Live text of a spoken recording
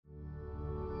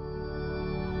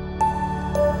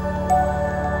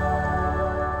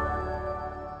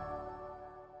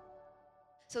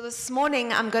this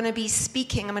morning I'm going to be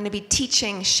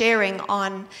teaching, sharing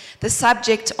on the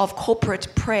subject of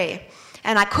corporate prayer.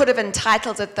 And I could have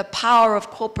entitled it The Power of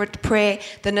Corporate Prayer,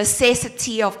 The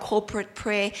Necessity of Corporate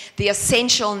Prayer, The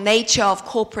Essential Nature of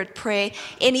Corporate Prayer.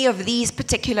 Any of these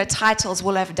particular titles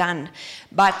will have done.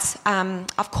 But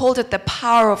I've called it The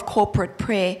Power of Corporate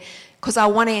Prayer because I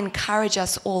want to encourage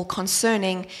us all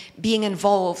concerning being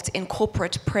involved in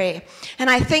corporate prayer. And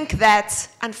I think that,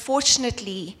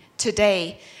 unfortunately,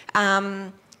 today,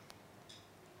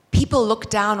 people look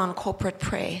down on corporate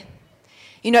prayer.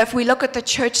 You know, if we look at the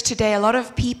church today, a lot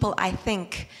of people, I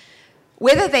think,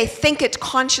 whether they think it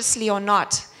consciously or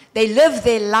not, they live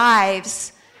their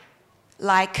lives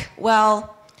like,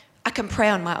 well, I can pray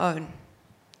on my own.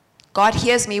 God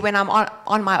hears me when I'm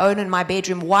on my own in my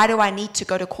bedroom. Why do I need to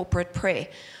go to corporate prayer?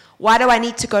 Why do I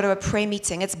need to go to a prayer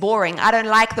meeting? It's boring. I don't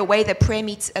like the way the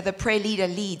prayer leader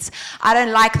leads. I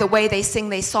don't like the way they sing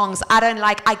their songs.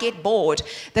 I get bored.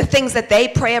 The things that they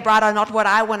pray about are not what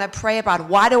I want to pray about.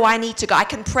 Why do I need to go? I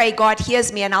can pray, God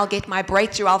hears me, and I'll get my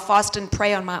breakthrough. I'll fast and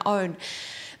pray on my own.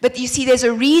 But you see, there's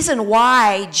a reason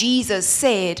why Jesus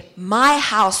said, my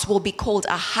house will be called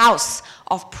a house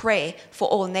of prayer for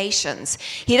all nations.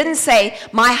 He didn't say,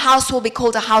 my house will be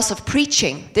called a house of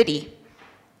preaching, did he?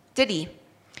 Did he?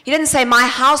 He didn't say, my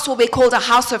house will be called a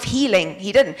house of healing.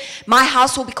 He didn't. My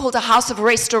house will be called a house of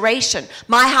restoration.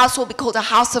 My house will be called a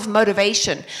house of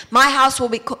motivation. My house will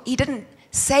be He didn't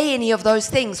say any of those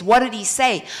things. What did he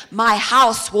say? My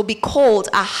house will be called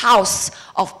a house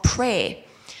of prayer.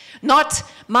 Not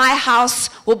my house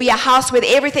will be a house where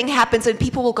everything happens and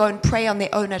people will go and pray on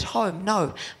their own at home.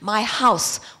 No, my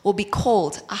house will be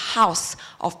called a house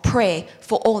of prayer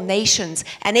for all nations,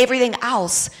 and everything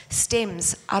else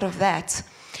stems out of that.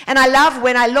 And I love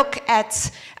when I look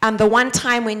at the one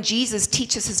time when Jesus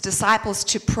teaches his disciples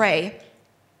to pray,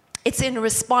 it's in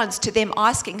response to them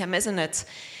asking him, isn't it?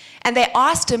 And they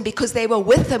asked him because they were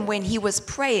with him when he was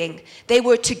praying. They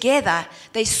were together.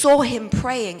 They saw him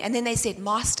praying. And then they said,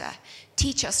 Master,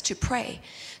 teach us to pray.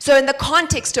 So in the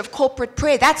context of corporate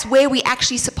prayer, that's where we're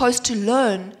actually supposed to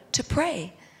learn to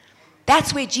pray.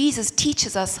 That's where Jesus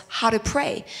teaches us how to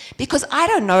pray. Because I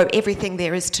don't know everything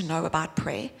there is to know about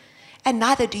prayer. And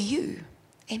neither do you.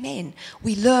 Amen.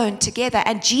 We learn together.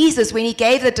 And Jesus, when he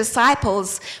gave the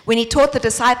disciples, when he taught the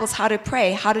disciples how to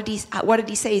pray, what did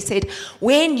he say? He said,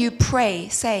 when you pray,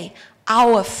 say,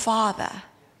 Our Father.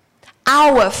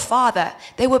 Our Father.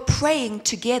 They were praying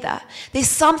together. There's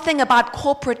something about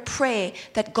corporate prayer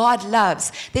that God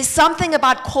loves. There's something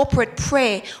about corporate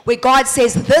prayer where God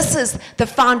says, this is the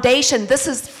foundation. This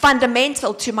is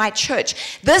fundamental to my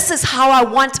church. This is how I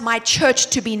want my church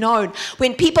to be known.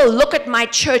 When people look at my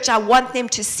church, I want them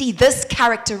to see this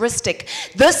characteristic.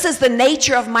 This is the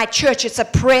nature of my church. It's a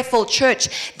prayerful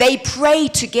church. They pray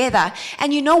together.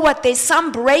 And you know what? There's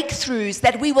some breakthroughs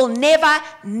that we will never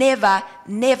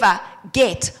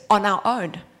get on our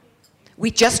own.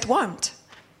 We just won't.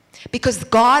 Because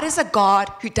God is a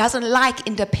God who doesn't like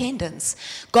independence.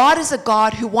 God is a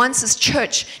God who wants his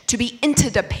church to be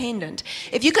interdependent.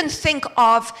 If you can think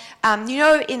of,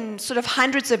 in sort of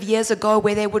hundreds of years ago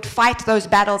where they would fight those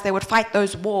battles, they would fight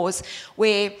those wars,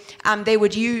 where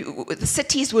the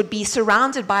cities would be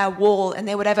surrounded by a wall and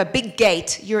they would have a big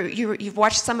gate. You've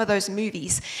watched some of those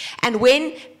movies. And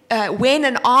when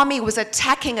an army was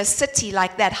attacking a city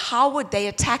like that, how would they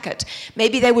attack it?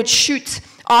 Maybe they would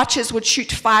archers would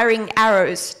shoot firing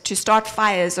arrows to start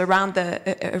fires around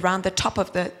the top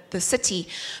of the city.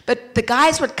 But the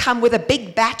guys would come with a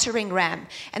big battering ram,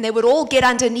 and they would all get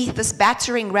underneath this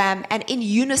battering ram, and in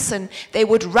unison, they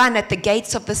would run at the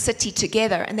gates of the city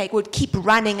together, and they would keep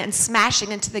running and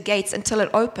smashing into the gates until it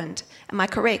opened. Am I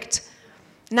correct?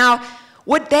 Now,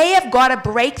 would they have got a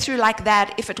breakthrough like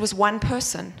that if it was one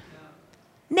person?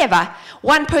 Never.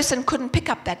 One person couldn't pick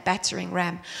up that battering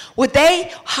ram.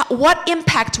 What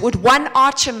impact would one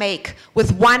archer make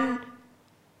with one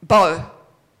bow?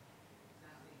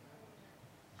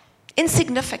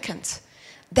 Insignificant.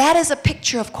 That is a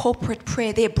picture of corporate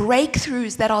prayer. There are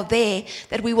breakthroughs that are there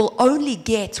that we will only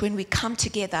get when we come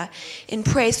together in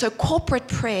prayer. So corporate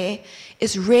prayer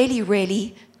is really,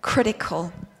 really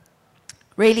critical.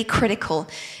 Really critical.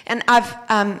 And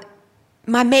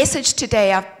my message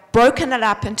today, I've broken it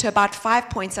up into about 5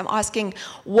 points. I'm asking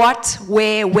what,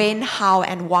 where, when, how,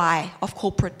 and why of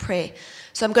corporate prayer.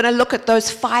 So I'm going to look at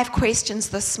those 5 questions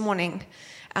this morning.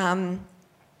 And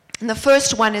the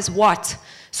first one is what?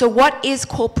 So what is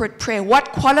corporate prayer?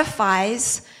 What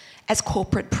qualifies as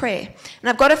corporate prayer? And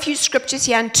I've got a few scriptures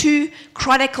here in 2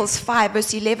 Chronicles 5,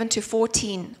 verse 11 to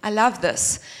 14. I love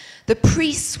this. The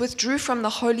priests withdrew from the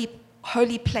holy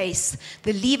place.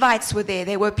 The Levites were there.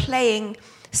 They were playing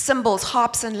cymbals,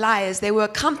 harps, and lyres. They were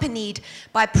accompanied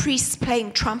by priests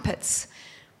playing trumpets.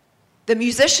 The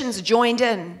musicians joined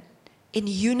in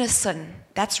unison.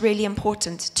 That's really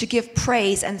important, to give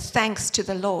praise and thanks to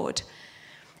the Lord.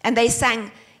 And they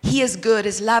sang, "He is good,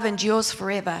 his love endures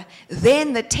forever."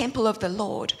 Then the temple of the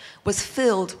Lord was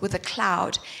filled with a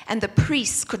cloud, and the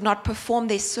priests could not perform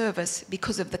their service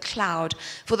because of the cloud,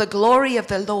 for the glory of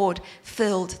the Lord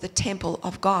filled the temple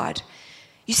of God.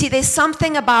 You see, there's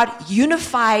something about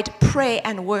unified prayer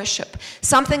and worship,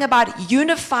 something about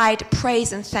unified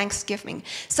praise and thanksgiving,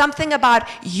 something about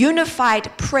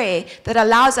unified prayer that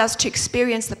allows us to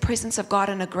experience the presence of God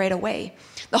in a greater way.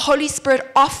 The Holy Spirit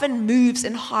often moves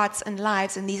in hearts and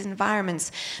lives in these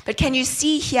environments. But can you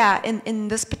see here in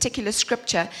this particular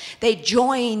scripture, they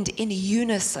joined in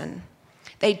unison.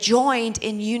 They joined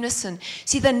in unison.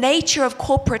 See, the nature of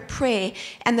corporate prayer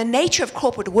and the nature of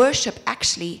corporate worship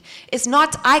actually is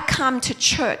not, I come to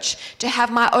church to have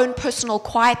my own personal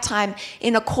quiet time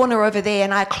in a corner over there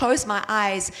and I close my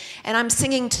eyes and I'm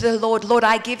singing to the Lord, "Lord,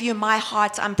 I give you my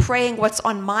heart." I'm praying what's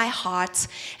on my heart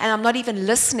and I'm not even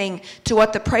listening to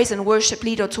what the praise and worship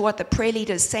leader or to what the prayer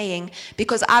leader is saying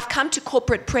because I've come to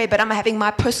corporate prayer but I'm having my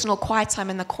personal quiet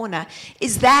time in the corner.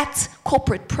 Is that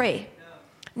corporate prayer?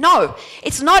 No,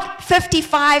 it's not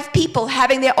 55 people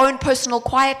having their own personal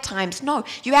quiet times. No,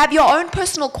 you have your own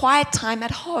personal quiet time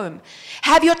at home.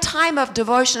 Have your time of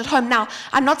devotion at home. Now,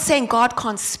 I'm not saying God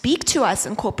can't speak to us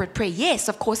in corporate prayer. Yes,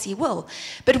 of course he will.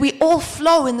 But we all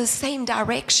flow in the same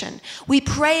direction. We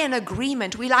pray in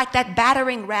agreement. We like that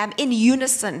battering ram in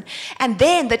unison. And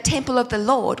then the temple of the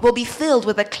Lord will be filled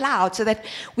with a cloud so that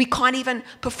we can't even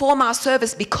perform our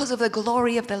service because of the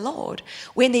glory of the Lord.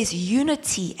 When there's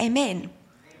unity, amen.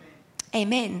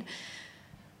 Amen.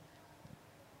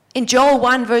 In Joel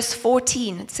 1 verse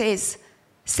 14, it says,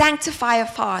 "Sanctify a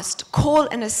fast, call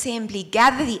an assembly,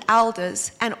 gather the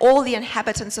elders and all the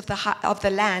inhabitants of the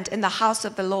land in the house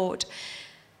of the Lord,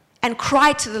 and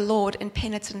cry to the Lord in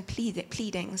penitent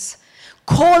pleadings."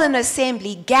 Call an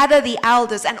assembly, gather the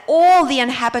elders and all the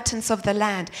inhabitants of the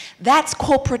land. That's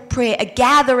corporate prayer, a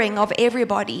gathering of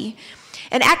everybody.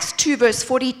 In Acts 2 verse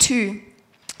 42,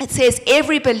 it says,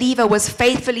 "Every believer was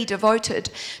faithfully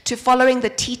devoted to following the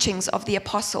teachings of the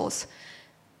apostles."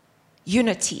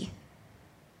 Unity.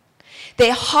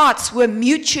 Their hearts were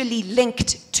mutually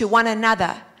linked to one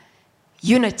another.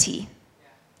 Unity.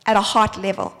 At a heart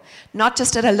level. Not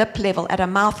just at a lip level, at a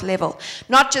mouth level.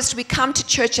 Not just we come to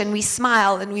church and we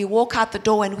smile and we walk out the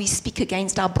door and we speak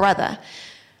against our brother.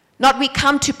 Not we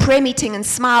come to prayer meeting and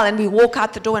smile and we walk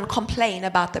out the door and complain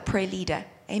about the prayer leader.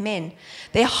 Amen.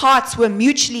 Their hearts were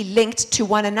mutually linked to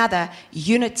one another.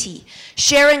 Unity.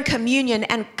 Sharing communion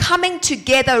and coming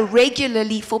together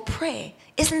regularly for prayer.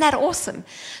 Isn't that awesome?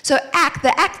 So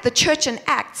the church in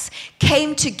Acts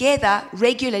came together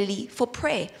regularly for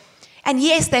prayer. And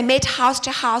yes, they met house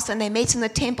to house and they met in the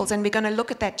temples, and we're going to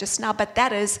look at that just now, but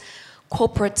that is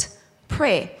corporate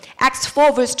prayer. Acts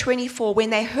 4 verse 24,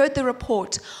 when they heard the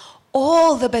report,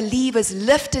 all the believers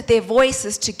lifted their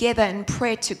voices together in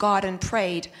prayer to God and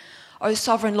prayed, "O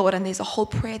sovereign Lord," and there's a whole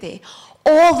prayer there.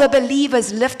 All the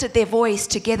believers lifted their voice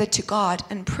together to God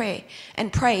and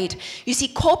prayed. You see,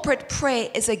 corporate prayer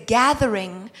is a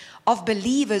gathering of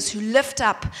believers who lift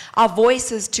up our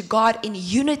voices to God in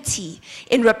unity,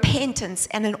 in repentance,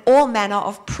 and in all manner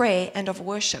of prayer and of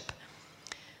worship.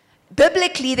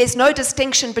 Biblically, there's no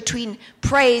distinction between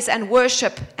praise and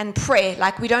worship and prayer.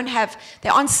 Like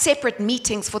there aren't separate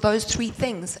meetings for those three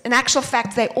things. In actual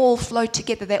fact, they all flow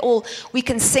together. We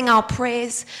can sing our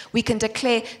prayers, we can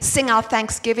sing our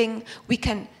thanksgiving, we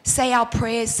can say our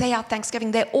prayers, say our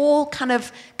thanksgiving. They all kind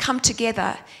of come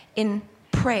together in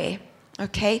prayer.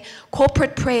 Okay?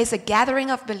 Corporate prayer is a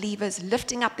gathering of believers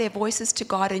lifting up their voices to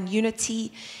God in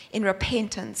unity, in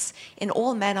repentance, in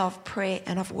all manner of prayer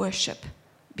and of worship.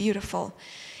 Beautiful.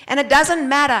 And it doesn't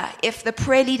matter if the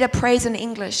prayer leader prays in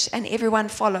English and everyone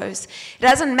follows. It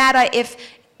doesn't matter if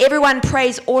everyone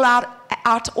prays all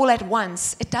out all at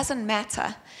once. It doesn't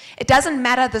matter. It doesn't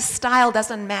matter. The style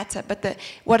doesn't matter. But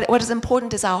what is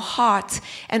important is our heart.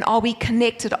 And are we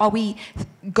connected? Are we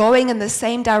going in the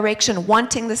same direction,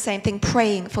 wanting the same thing,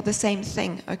 praying for the same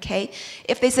thing? Okay?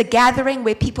 If there's a gathering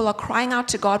where people are crying out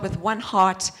to God with one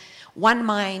heart, one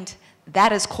mind,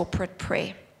 that is corporate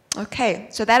prayer. Okay,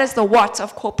 so that is the what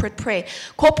of corporate prayer.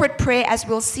 Corporate prayer, as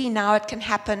we'll see now, it can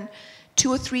happen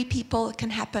 2 or 3 people. It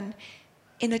can happen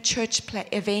in a church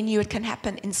venue. It can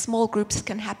happen in small groups. It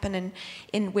can happen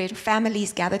in where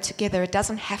families gather together. It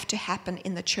doesn't have to happen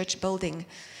in the church building. It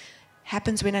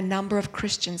happens when a number of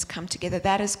Christians come together.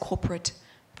 That is corporate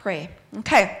prayer.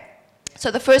 Okay,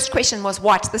 so the first question was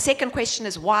what? The second question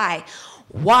is why.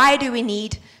 Why do we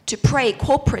need to pray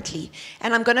corporately?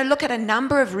 And I'm going to look at a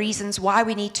number of reasons why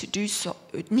we need to do so,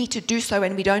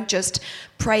 and we don't just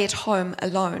pray at home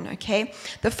alone, okay?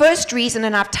 The first reason,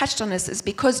 and I've touched on this, is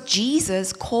because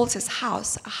Jesus calls his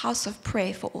house a house of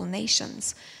prayer for all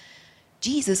nations.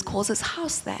 Jesus calls his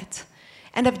house that.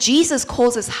 And if Jesus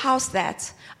calls his house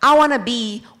that, I want to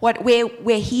be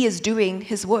where he is doing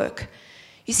his work.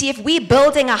 You see, if we're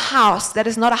building a house that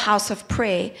is not a house of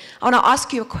prayer, I want to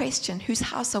ask you a question. Whose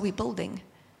house are we building?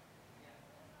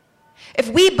 If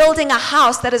we're building a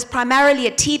house that is primarily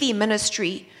a TV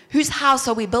ministry, whose house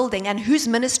are we building and whose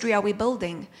ministry are we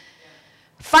building?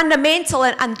 Fundamental,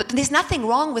 and there's nothing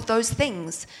wrong with those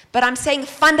things, but I'm saying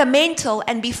fundamental,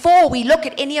 and before we look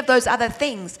at any of those other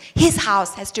things, his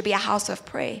house has to be a house of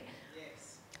prayer.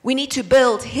 Yes. We need to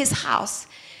build his house.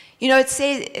 You know, it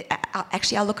says,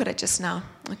 actually, I'll look at it just now,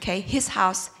 okay? His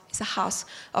house is a house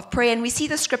of prayer, and we see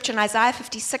the scripture in Isaiah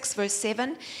 56, verse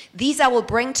 7, these I will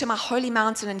bring to my holy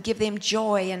mountain and give them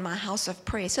joy in my house of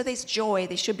prayer. So there's joy,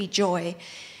 there should be joy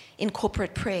in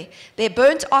corporate prayer. Their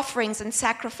burnt offerings and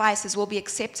sacrifices will be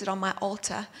accepted on my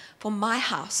altar, for my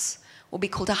house will be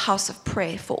called a house of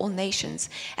prayer for all nations.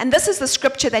 And this is the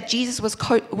scripture that Jesus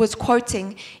was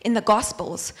quoting in the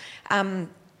Gospels.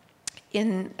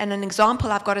 And an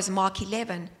example I've got is Mark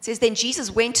 11. It says, then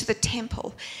Jesus went to the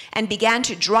temple and began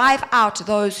to drive out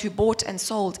those who bought and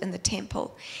sold in the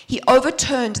temple. He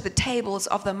overturned the tables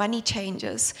of the money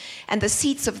changers and the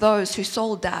seats of those who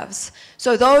sold doves.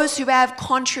 So those who have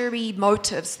contrary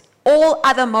motives, all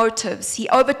other motives, he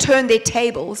overturned their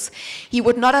tables. He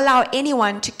would not allow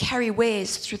anyone to carry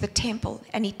wares through the temple.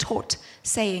 And he taught,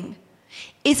 saying,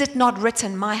 is it not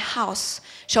written, my house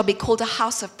shall be called a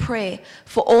house of prayer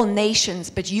for all nations,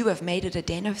 but you have made it a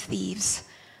den of thieves?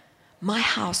 My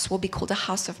house will be called a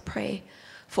house of prayer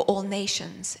for all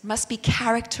nations. It must be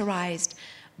characterized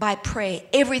by prayer.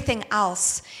 Everything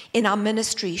else in our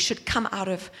ministry should come out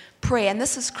of prayer, and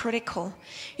this is critical.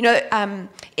 You know,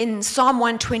 in Psalm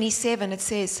 127, it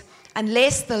says,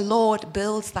 unless the Lord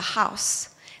builds the house,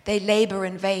 they labor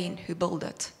in vain who build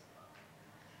it.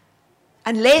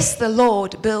 Unless the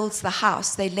Lord builds the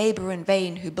house, they labor in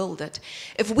vain who build it.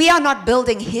 If we are not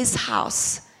building his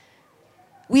house,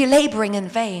 we are laboring in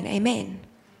vain. Amen.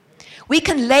 We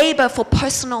can labor for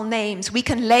personal names. We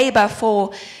can labor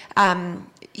for,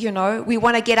 we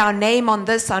want to get our name on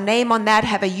this, our name on that,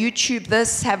 have a YouTube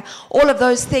this, have all of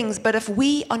those things. But if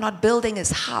we are not building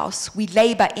his house, we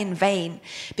labor in vain.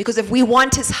 Because if we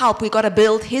want his help, we've got to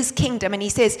build his kingdom. And he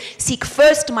says, seek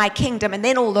first my kingdom, and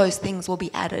then all those things will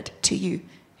be added to you.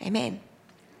 Amen.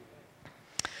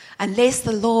 Unless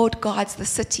the Lord guards the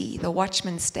city, the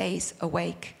watchman stays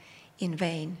awake in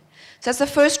vain. So that's the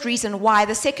first reason why.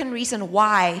 The second reason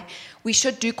why we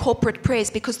should do corporate prayers,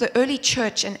 because the early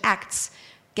church in Acts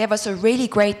gave us a really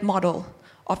great model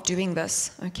of doing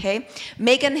this, okay?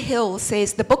 Megan Hill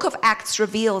says, the book of Acts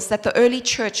reveals that the early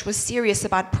church was serious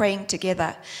about praying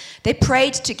together. They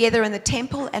prayed together in the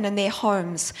temple and in their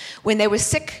homes, when they were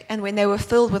sick and when they were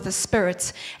filled with the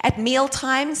Spirit, at meal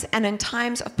times and in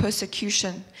times of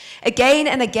persecution. Again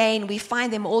and again, we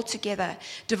find them all together,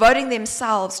 devoting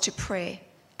themselves to prayer.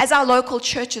 As our local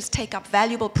churches take up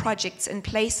valuable projects in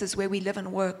places where we live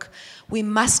and work, we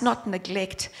must not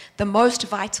neglect the most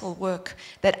vital work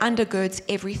that undergirds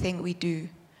everything we do.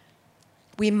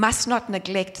 We must not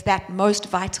neglect that most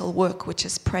vital work, which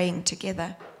is praying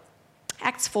together.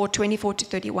 Acts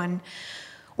 4:24-31.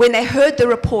 When they heard the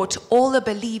report, all the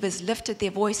believers lifted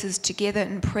their voices together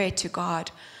in prayer to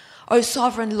God. O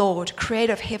sovereign Lord,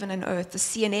 creator of heaven and earth, the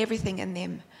sea and everything in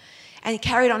them. And he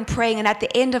carried on praying, and at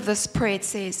the end of this prayer it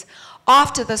says,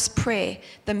 after this prayer,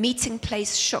 the meeting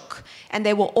place shook, and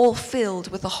they were all filled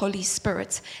with the Holy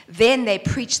Spirit. Then they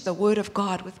preached the word of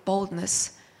God with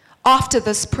boldness. After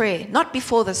this prayer, not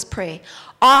before this prayer,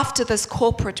 after this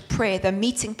corporate prayer, the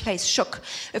meeting place shook.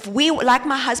 If we, like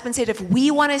my husband said, if we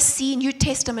want to see New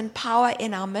Testament power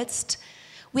in our midst,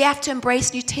 we have to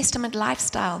embrace New Testament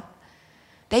lifestyle.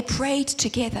 They prayed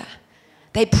together.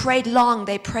 They prayed long,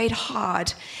 they prayed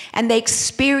hard, and they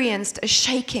experienced a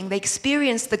shaking. They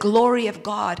experienced the glory of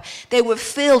God. They were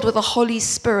filled with the Holy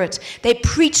Spirit. They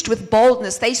preached with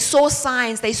boldness. They saw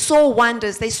signs. They saw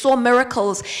wonders. They saw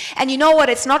miracles. And you know what?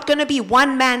 It's not going to be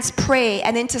one man's prayer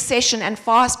and intercession and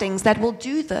fastings that will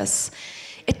do this.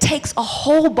 It takes a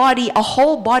whole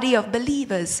body of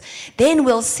believers. Then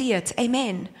we'll see it.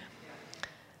 Amen.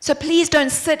 So please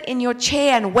don't sit in your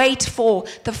chair and wait for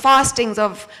the fastings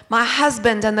of my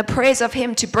husband and the prayers of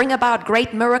him to bring about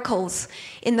great miracles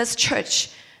in this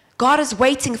church. God is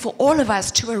waiting for all of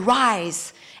us to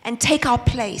arise and take our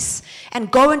place and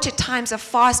go into times of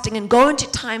fasting and go into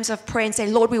times of prayer and say,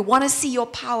 Lord, we want to see your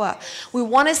power. We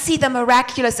want to see the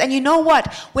miraculous. And you know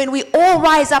what? When we all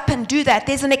rise up and do that,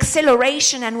 there's an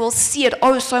acceleration and we'll see it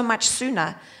oh so much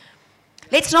sooner.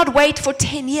 Let's not wait for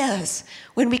 10 years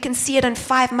when we can see it in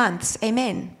 5 months.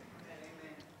 Amen.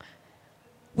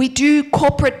 We do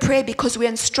corporate prayer because we're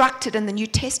instructed in the New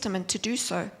Testament to do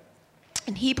so.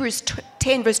 In Hebrews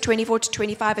 10, verse 24 to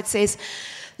 25, it says,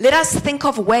 let us think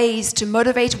of ways to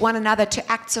motivate one another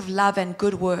to acts of love and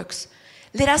good works.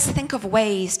 Let us think of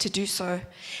ways to do so.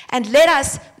 And let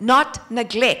us not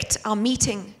neglect our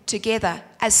meeting together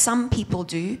as some people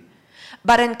do,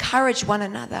 but encourage one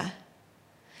another.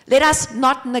 Let us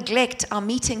not neglect our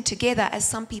meeting together as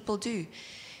some people do.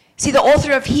 See, the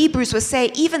author of Hebrews was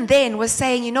saying, even then was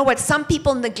saying, you know what, some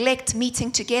people neglect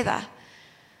meeting together,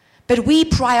 but we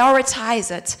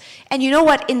prioritize it. And you know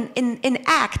what, in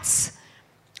Acts,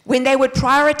 when they would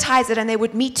prioritize it and they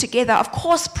would meet together, of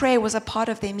course prayer was a part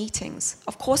of their meetings.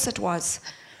 Of course it was.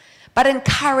 But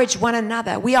encourage one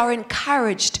another. We are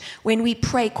encouraged when we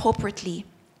pray corporately.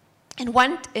 In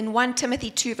 1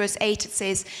 Timothy 2 verse 8 it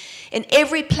says, in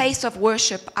every place of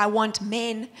worship I want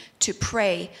men to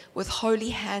pray with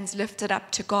holy hands lifted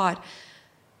up to God.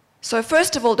 So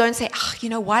first of all, don't say,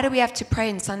 why do we have to pray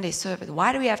in Sunday service?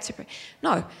 Why do we have to pray?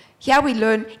 No. Here we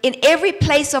learn, in every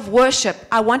place of worship,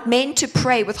 I want men to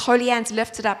pray with holy hands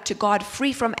lifted up to God,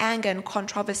 free from anger and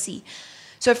controversy.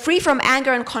 So free from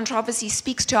anger and controversy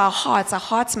speaks to our hearts. Our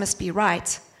hearts must be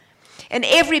right. In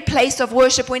every place of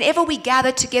worship, whenever we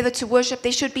gather together to worship,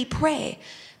 there should be prayer.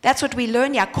 That's what we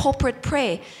learn here, corporate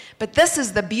prayer. But this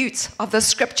is the beauty of the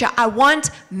scripture. I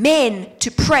want men to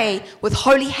pray with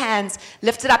holy hands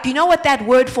lifted up. You know what that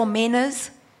word for men is?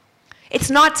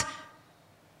 It's not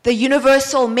the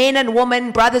universal men and women,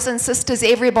 brothers and sisters,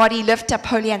 everybody lift up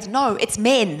holy hands. No, it's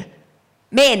men.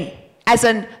 Men, as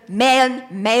in man,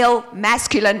 male,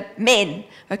 masculine, men.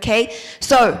 Okay?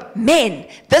 So, men,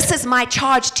 this is my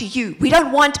charge to you. We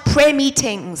don't want prayer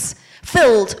meetings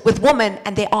filled with women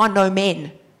and there are no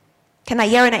men. Can I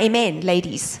hear an amen,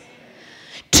 ladies?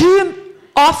 Too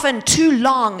often, too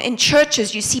long in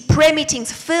churches, you see prayer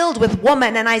meetings filled with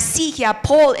women, and I see here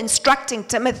Paul instructing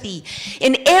Timothy,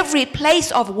 in every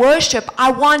place of worship,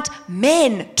 I want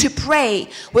men to pray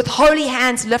with holy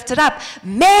hands lifted up.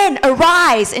 Men,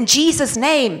 arise in Jesus'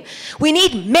 name. We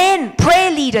need men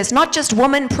prayer leaders, not just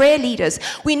women prayer leaders.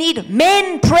 We need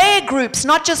men prayer groups,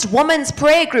 not just women's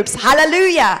prayer groups.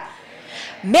 Hallelujah.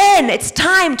 Men, it's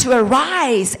time to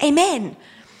arise. Amen.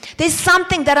 There's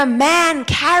something that a man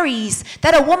carries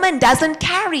that a woman doesn't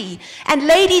carry. And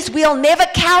ladies, we'll never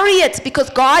carry it because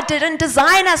God didn't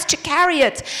design us to carry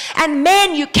it. And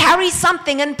men, you carry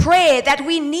something in prayer that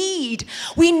we need.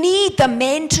 We need the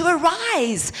men to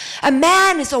arise. A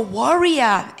man is a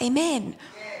warrior. Amen.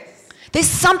 There's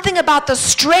something about the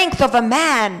strength of a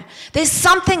man. There's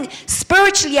something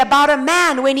spiritually about a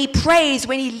man when he prays,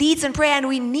 when he leads in prayer, and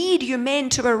we need you men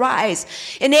to arise.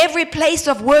 In every place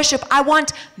of worship, I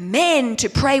want men to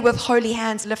pray with holy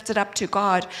hands lifted up to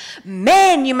God.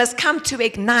 Men, you must come to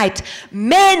Ignite.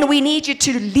 Men, we need you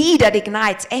to lead at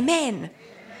Ignite. Amen.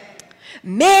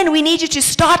 Men, we need you to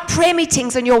start prayer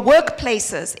meetings in your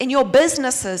workplaces, in your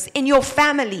businesses, in your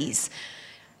families.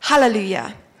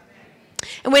 Hallelujah.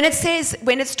 And when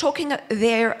it's talking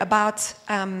there about,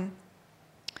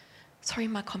 sorry,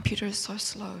 my computer is so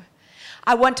slow.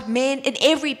 I want men in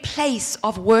every place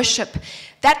of worship.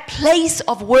 That place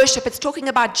of worship, it's talking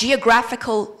about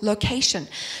geographical location.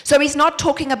 So he's not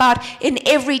talking about in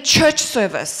every church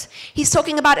service. He's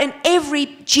talking about in every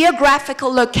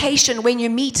geographical location when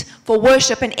you meet for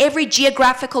worship, in every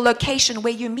geographical location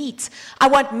where you meet. I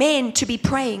want men to be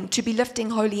praying, to be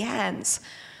lifting holy hands.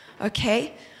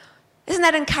 Okay? Isn't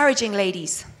that encouraging,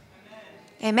 ladies?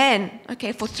 Amen. Amen.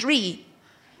 Okay, for 3.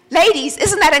 Ladies,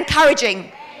 isn't that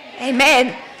encouraging? Amen.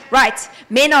 Amen. Right.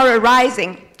 Men are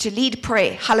arising to lead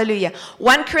prayer. Hallelujah.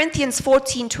 1 Corinthians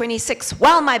 14:26.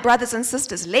 Well, my brothers and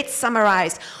sisters, let's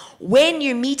summarize. When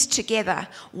you meet together,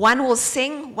 one will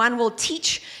sing, one will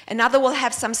teach, another will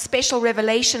have some special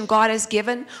revelation God has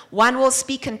given, one will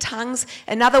speak in tongues,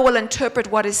 another will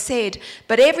interpret what is said.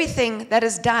 But everything that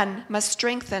is done must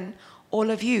strengthen all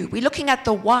of you. We're looking at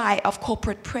the why of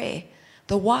corporate prayer.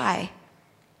 The why.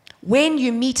 When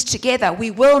you meet together,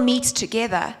 we will meet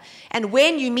together. And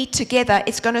when you meet together,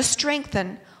 it's going to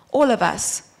strengthen all of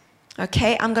us.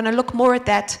 Okay, I'm going to look more at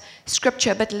that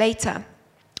scripture a bit later.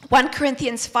 1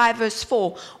 Corinthians 5 verse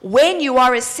 4. When you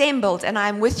are assembled, and I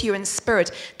am with you in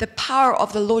spirit, the power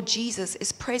of the Lord Jesus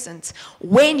is present.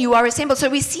 When you are assembled. So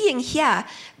we're seeing here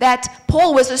that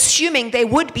Paul was assuming they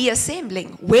would be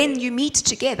assembling when you meet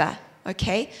together.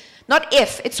 okay? Not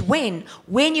if, it's when.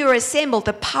 When you are assembled,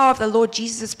 the power of the Lord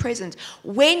Jesus is present.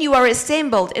 When you are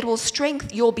assembled,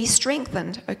 you'll be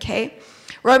strengthened, okay?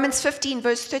 Romans 15,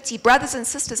 verse 30, brothers and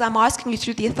sisters, I'm asking you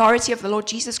through the authority of the Lord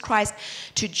Jesus Christ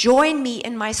to join me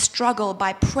in my struggle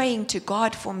by praying to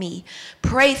God for me.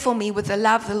 Pray for me with the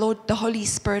love the Holy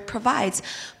Spirit provides.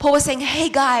 Paul was saying, hey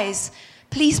guys,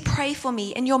 please pray for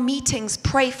me. In your meetings,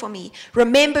 pray for me.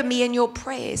 Remember me in your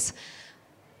prayers.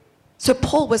 So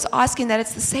Paul was asking that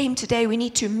it's the same today. We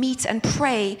need to meet and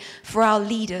pray for our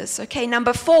leaders. Okay,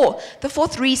 number 4, the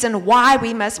fourth reason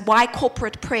why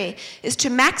corporate prayer is to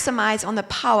maximize on the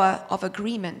power of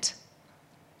agreement.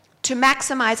 To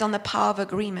maximize on the power of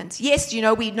agreement. Yes,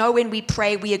 we know when we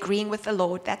pray, we're agreeing with the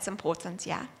Lord. That's important,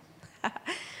 yeah.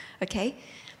 Okay.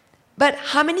 But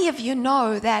how many of you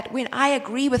know that when I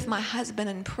agree with my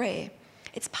husband in prayer,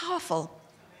 it's powerful?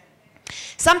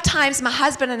 Sometimes my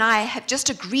husband and I have just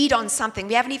agreed on something.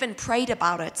 We haven't even prayed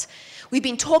about it. We've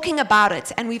been talking about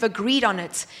it and we've agreed on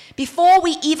it. Before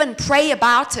we even pray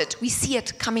about it, we see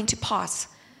it coming to pass.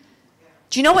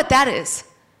 Do you know what that is?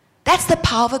 That's the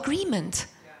power of agreement.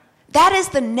 That is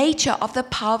the nature of the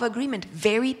power of agreement.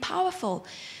 Very powerful.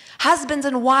 Husbands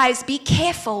and wives, be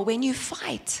careful when you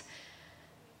fight.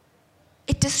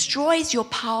 It destroys your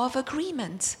power of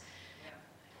agreement.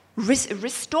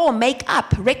 Restore, make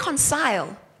up,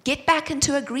 reconcile, get back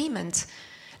into agreement.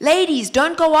 Ladies,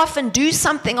 don't go off and do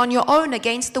something on your own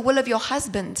against the will of your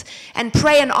husband and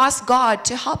pray and ask God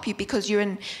to help you because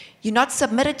you're not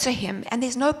submitted to him and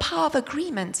there's no power of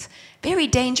agreement. Very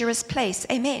dangerous place.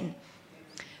 Amen.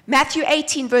 Matthew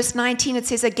 18 verse 19, it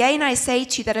says, again I say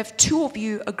to you that if 2 of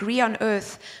you agree on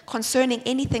earth concerning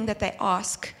anything that they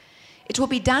ask, it will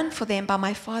be done for them by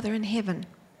my Father in heaven.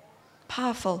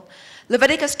 Powerful.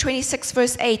 Leviticus 26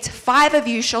 verse 8, 5 of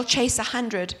you shall chase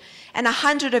 100, and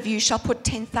 100 of you shall put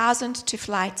 10,000 to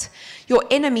flight. Your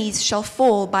enemies shall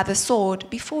fall by the sword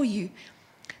before you.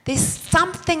 There's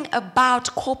something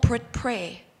about corporate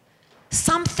prayer.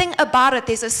 Something about it.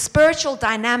 There's a spiritual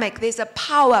dynamic. There's a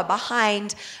power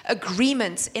behind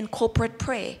agreements in corporate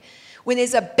prayer. When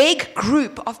there's a big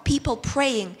group of people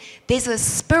praying, there's a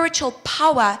spiritual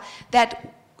power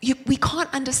that we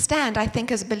can't understand, I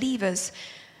think, as believers.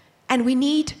 And we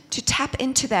need to tap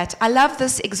into that. I love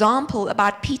this example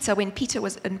about Peter when Peter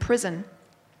was in prison.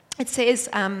 It says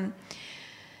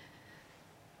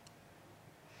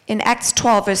in Acts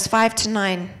 12, verse 5 to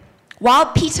 9, while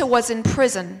Peter was in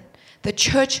prison, the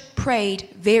church prayed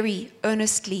very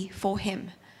earnestly for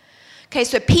him. Okay,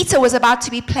 so Peter was about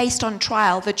to be placed on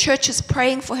trial. The church is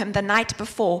praying for him the night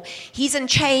before. He's in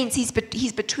chains. He's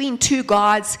between 2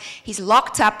 guards. He's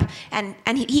locked up, and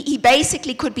he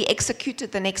basically could be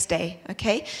executed the next day.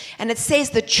 Okay, and it says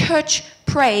the church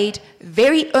prayed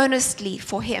very earnestly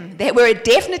for him. They were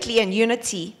definitely in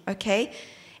unity. Okay,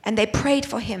 and they prayed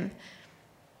for him.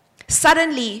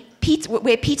 Suddenly,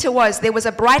 where Peter was, there was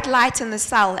a bright light in the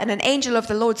cell, and an angel of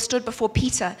the Lord stood before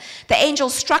Peter. The angel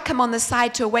struck him on the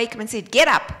side to awake him and said, get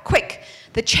up, quick.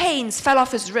 The chains fell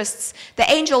off his wrists. The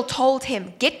angel told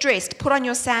him, get dressed, put on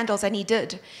your sandals, and he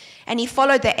did. And he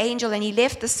followed the angel, and he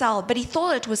left the cell, but he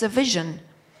thought it was a vision.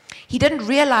 He didn't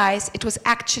realize it was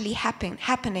actually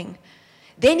happening.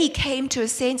 Then he came to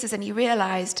his senses, and he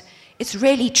realized it's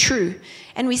really true.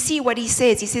 And we see what he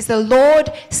says. He says, the Lord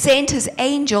sent his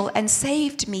angel and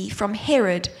saved me from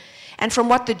Herod and from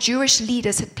what the Jewish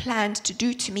leaders had planned to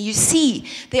do to me. You see,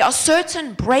 there are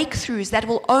certain breakthroughs that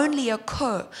will only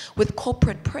occur with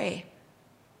corporate prayer.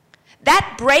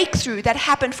 That breakthrough that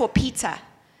happened for Peter,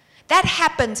 that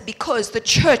happened because the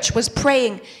church was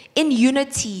praying in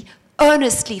unity,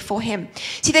 earnestly for him.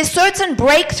 See, there's certain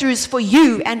breakthroughs for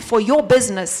you and for your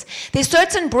business. There's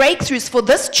certain breakthroughs for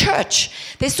this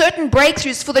church. There's certain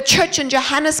breakthroughs for the church in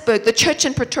Johannesburg, the church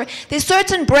in Pretoria. There's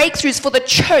certain breakthroughs for the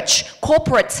church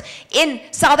corporates in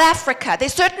South Africa.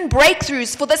 There's certain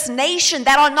breakthroughs for this nation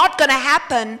that are not going to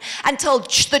happen until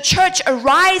the church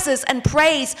arises and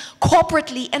prays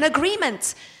corporately in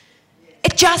agreement.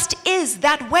 It just is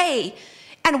that way.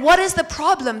 And what is the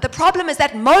problem? The problem is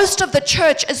that most of the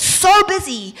church is so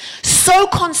busy, so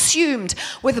consumed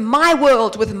with my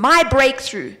world, with my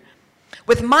breakthrough,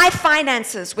 with my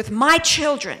finances, with my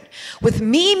children, with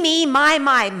me,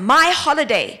 my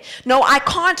holiday. No, I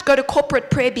can't go to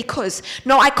corporate prayer because.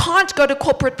 No, I can't go to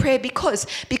corporate prayer because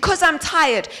I'm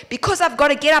tired, because I've got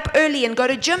to get up early and go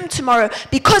to gym tomorrow,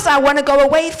 because I want to go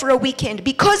away for a weekend,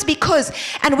 because.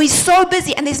 And we're so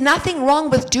busy, and there's nothing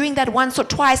wrong with doing that once or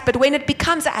twice, but when it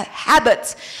becomes a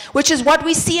habit, which is what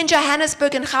we see in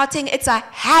Johannesburg and Gauteng, it's a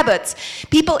habit.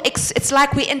 People, it's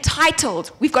like we're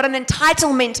entitled. We've got an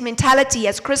entitlement mentality. Christianity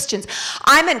as Christians.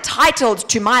 I'm entitled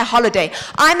to my holiday.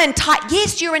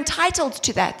 Yes, you're entitled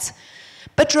to that.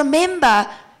 But remember,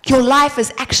 your life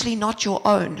is actually not your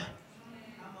own.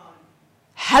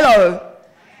 Hello.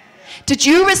 Did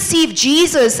you receive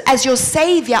Jesus as your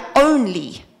Savior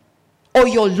only, or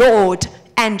your Lord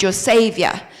and your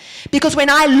Savior? Because when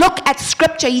I look at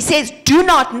Scripture, he says, do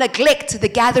not neglect the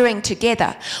gathering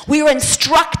together. We are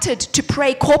instructed to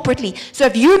pray corporately. So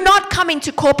if you're not coming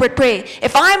to corporate prayer,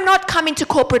 if I'm not coming to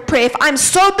corporate prayer, if I'm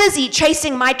so busy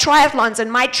chasing my triathlons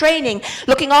and my training,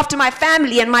 looking after my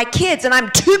family and my kids, and I'm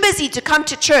too busy to come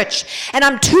to church, and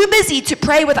I'm too busy to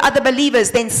pray with other believers,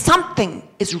 then something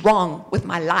is wrong with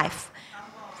my life.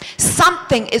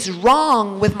 Something is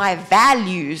wrong with my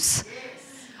values.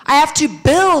 I have to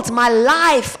build my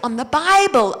life on the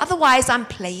Bible. Otherwise, I'm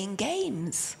playing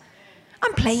games.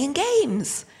 I'm playing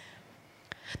games.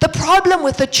 The problem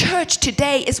with the church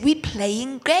today is we're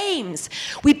playing games.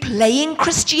 We're playing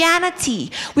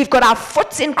Christianity. We've got our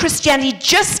foot in Christianity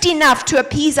just enough to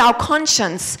appease our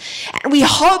conscience. And we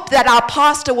hope that our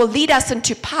pastor will lead us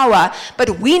into power,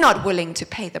 but we're not willing to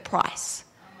pay the price.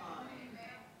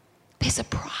 There's a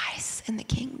price in the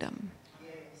kingdom.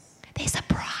 There's a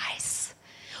price.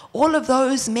 All of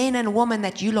those men and women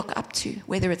that you look up to,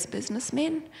 whether it's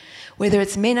businessmen, whether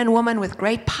it's men and women with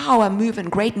great power, move in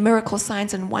great miracle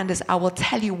signs and wonders, I will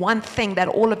tell you one thing that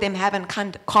all of them have in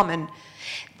common.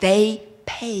 They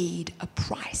paid a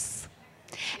price.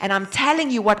 And I'm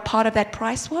telling you what part of that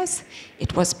price was.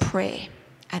 It was prayer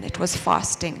and it was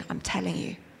fasting, I'm telling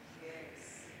you.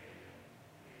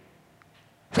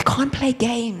 We can't play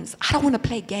games. I don't want to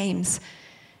play games.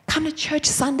 Come to church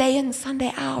Sunday in,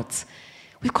 Sunday out.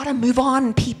 We've got to move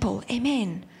on, people.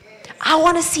 Amen. I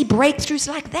want to see breakthroughs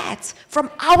like that from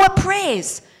our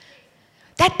prayers.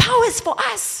 That power is for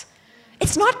us.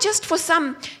 It's not just for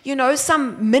some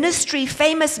ministry,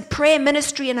 famous prayer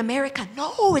ministry in America.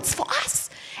 No, it's for us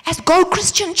as Go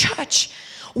Christian Church.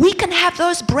 We can have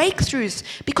those breakthroughs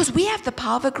because we have the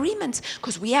power of agreement,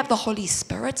 because we have the Holy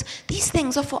Spirit. These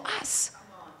things are for us.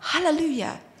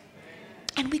 Hallelujah.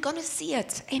 And we're going to see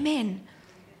it. Amen.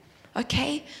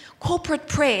 Okay? Corporate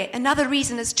prayer, another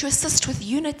reason is to assist with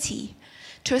unity.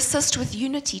 To assist with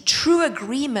unity. True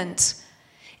agreement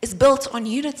is built on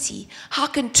unity. How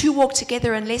can two walk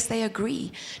together unless they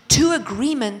agree? True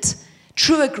agreement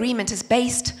is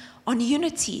based on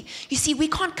unity. You see, we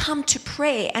can't come to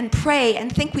pray and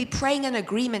think we're praying in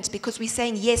agreement because we're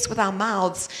saying yes with our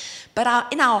mouths,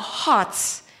 but in our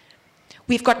hearts,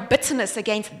 we've got bitterness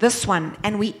against this one,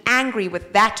 and we're angry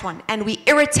with that one, and we're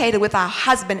irritated with our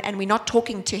husband, and we're not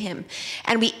talking to him,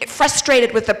 and we're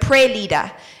frustrated with the prayer leader,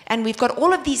 and we've got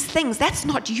all of these things. That's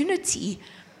not unity.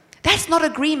 That's not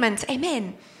agreement.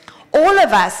 Amen. All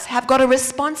of us have got a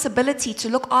responsibility to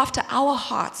look after our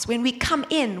hearts. When we come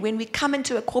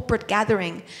into a corporate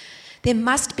gathering, there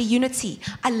must be unity.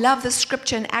 I love the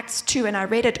scripture in Acts 2, and I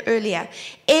read it earlier.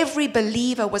 Every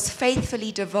believer was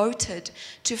faithfully devoted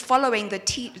to following the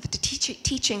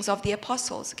teachings of the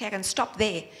apostles. Okay, I can stop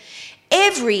there.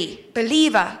 Every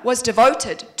believer was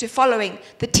devoted to following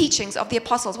the teachings of the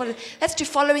apostles. That's to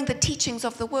following the teachings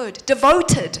of the word.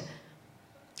 Devoted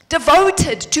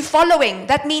to following.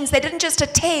 That means they didn't just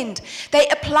attend. They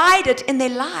applied it in their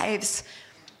lives.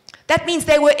 That means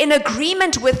they were in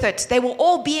agreement with it. They were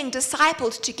all being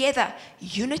discipled together.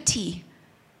 Unity.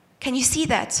 Can you see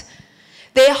that?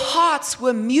 Their hearts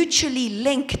were mutually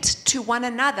linked to one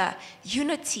another.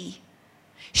 Unity.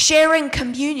 Sharing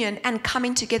communion and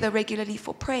coming together regularly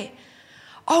for prayer.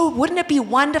 Oh, wouldn't it be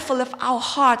wonderful if our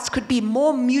hearts could be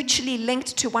more mutually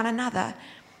linked to one another?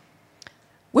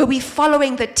 Were we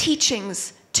following the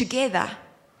teachings together?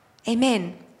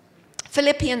 Amen.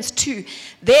 Philippians 2,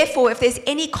 therefore, if there's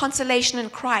any consolation in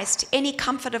Christ, any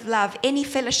comfort of love, any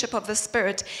fellowship of the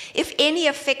Spirit, if any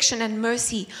affection and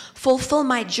mercy, fulfill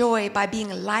my joy by being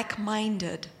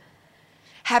like-minded,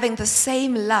 having the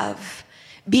same love,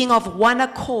 being of one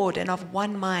accord and of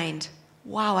one mind.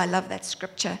 Wow, I love that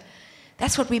scripture.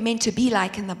 That's what we're meant to be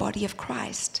like in the body of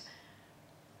Christ.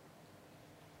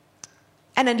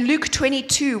 And in Luke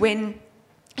 22, when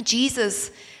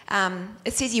Jesus,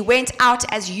 it says he went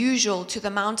out as usual to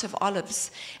the Mount of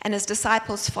Olives, and his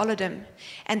disciples followed him.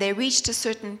 And they reached a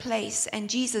certain place, and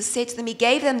Jesus said to them, he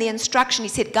gave them the instruction. He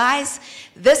said, guys,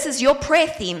 this is your prayer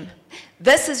theme.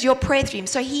 This is your prayer theme.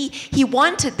 So he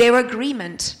wanted their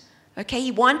agreement. Okay,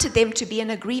 he wanted them to be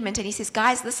in agreement. And he says,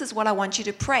 guys, this is what I want you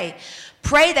to pray.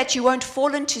 Pray that you won't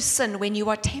fall into sin when you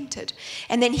are tempted.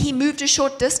 And then he moved a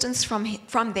short distance from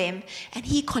them, and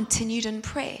he continued in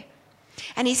prayer.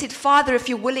 And he said, Father, if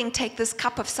you're willing, take this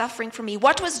cup of suffering from me.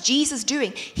 What was Jesus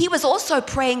doing? He was also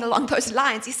praying along those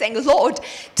lines. He's saying, Lord,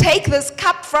 take this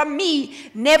cup from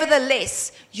me.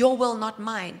 Nevertheless, your will, not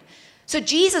mine. So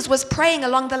Jesus was praying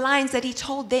along the lines that he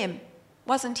told them,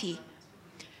 wasn't he?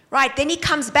 Right, then he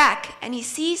comes back and he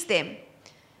sees them.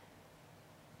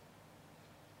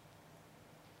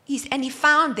 And he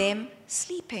found them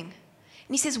sleeping.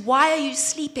 And he says, why are you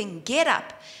sleeping? Get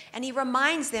up. And he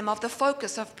reminds them of the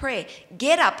focus of prayer.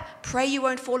 Get up, pray you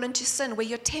won't fall into sin where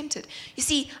you're tempted. You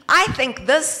see, I think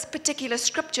this particular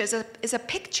scripture is a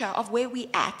picture of where we're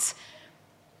at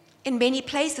in many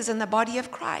places in the body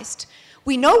of Christ.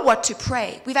 We know what to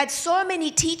pray. We've had so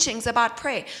many teachings about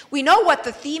prayer. We know what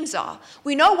the themes are.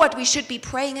 We know what we should be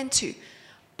praying into.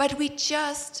 But we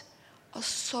just are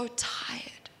so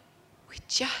tired. We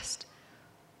just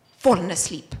fallen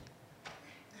asleep.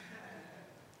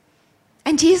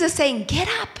 And Jesus is saying, get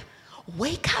up,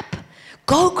 wake up,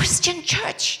 go Christian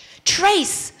church,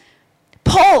 Trace,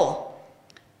 Paul,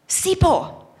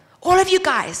 Sipo, all of you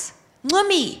guys,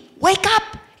 Ngumi, wake up,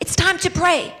 it's time to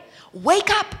pray,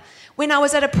 wake up. When I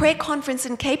was at a prayer conference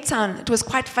in Cape Town, it was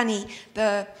quite funny,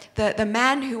 the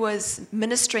man who was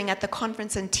ministering at the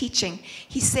conference and teaching,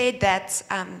 he said that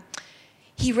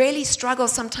he really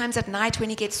struggles sometimes at night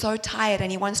when he gets so tired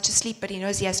and he wants to sleep, but he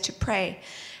knows he has to pray.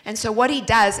 And so what he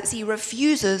does is he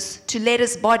refuses to let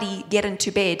his body get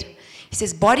into bed. He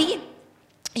says, body,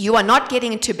 you are not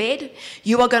getting into bed.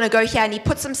 You are going to go here. And he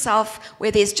puts himself where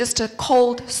there's just a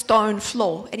cold stone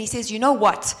floor. And he says, you know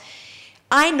what?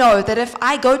 I know that if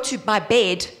I go to my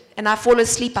bed and I fall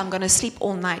asleep, I'm going to sleep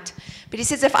all night. But he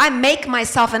says, if I make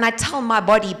myself and I tell my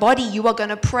body, you are going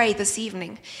to pray this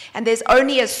evening. And there's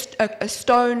only a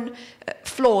stone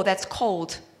floor that's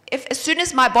cold. As soon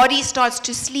as my body starts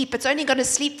to sleep, it's only going to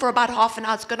sleep for about half an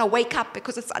hour. It's going to wake up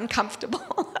because it's uncomfortable.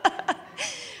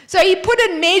 So he put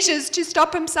in measures to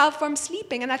stop himself from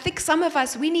sleeping. And I think some of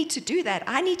us, we need to do that.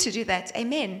 I need to do that.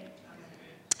 Amen.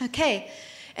 Okay.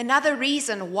 Another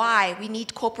reason why we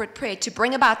need corporate prayer, to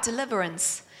bring about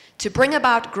deliverance, to bring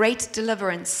about great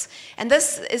deliverance. And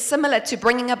this is similar to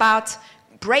bringing about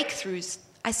breakthroughs.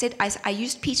 I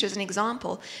used Peter as an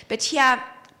example. But here,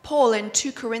 Paul in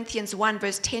 2 Corinthians 1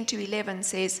 verse 10 to 11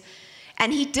 says,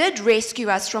 and he did rescue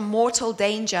us from mortal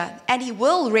danger, and he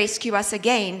will rescue us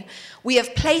again. We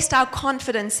have placed our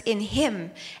confidence in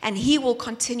him, and he will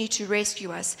continue to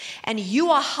rescue us. And you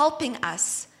are helping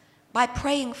us by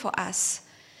praying for us.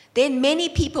 Then many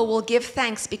people will give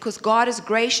thanks because God has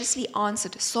graciously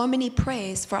answered so many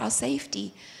prayers for our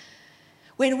safety.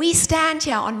 When we stand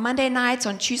here on Monday nights,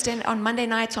 on Tuesday, on Monday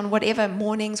nights, on whatever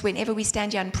mornings, whenever we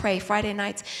stand here and pray, Friday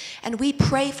nights, and we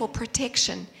pray for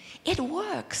protection, it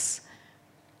works.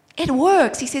 It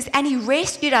works. He says, and he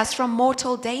rescued us from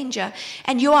mortal danger,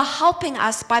 and you are helping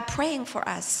us by praying for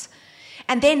us.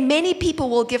 And then many people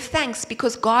will give thanks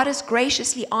because God has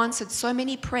graciously answered so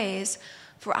many prayers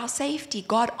for our safety.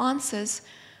 God answers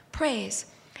prayers.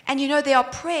 And you know, there are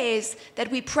prayers that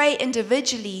we pray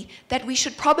individually that we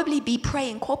should probably be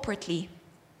praying corporately.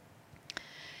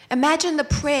 Imagine the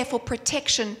prayer for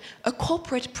protection, a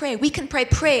corporate prayer. We can pray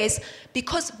prayers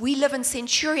because we live in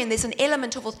Centurion. There's an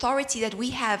element of authority that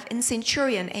we have in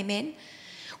Centurion. Amen.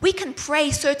 We can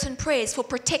pray certain prayers for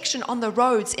protection on the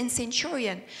roads in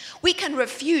Centurion. We can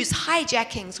refuse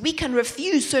hijackings. We can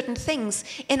refuse certain things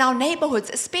in our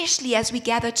neighborhoods, especially as we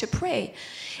gather to pray.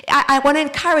 I want to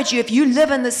encourage you, if you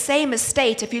live in the same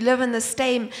estate, if you live in the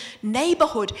same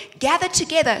neighborhood, gather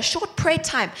together, short prayer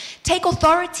time. Take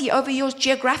authority over your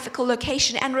geographical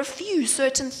location and refuse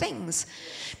certain things.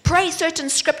 Pray certain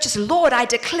scriptures. Lord, I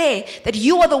declare that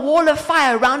you are the wall of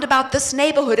fire round about this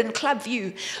neighborhood in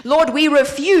Clubview. Lord, we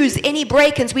refuse any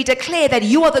break-ins. We declare that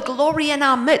you are the glory in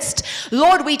our midst.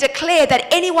 Lord, we declare that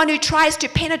anyone who tries to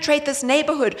penetrate this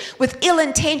neighborhood with ill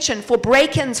intention for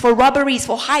break-ins, for robberies,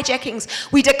 for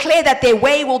hijackings, we declare that their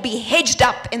way will be hedged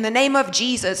up in the name of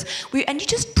Jesus. And you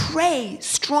just pray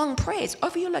strong prayers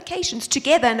over your locations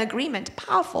together in agreement.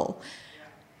 Powerful.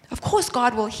 Of course,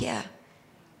 God will hear.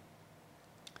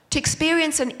 To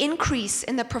experience an increase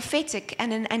in the prophetic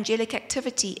and in angelic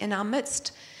activity in our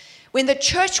midst. When the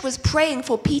church was praying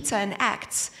for Peter in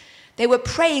Acts, they were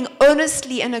praying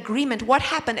earnestly in agreement. What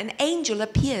happened? An angel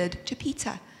appeared to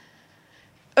Peter.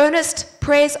 Earnest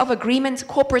prayers of agreement,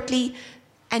 corporately,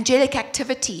 angelic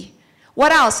activity.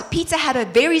 What else? Peter had a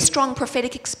very strong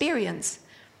prophetic experience.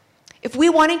 If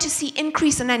we're wanting to see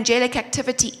increase in angelic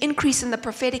activity, increase in the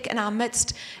prophetic in our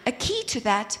midst, a key to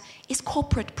that is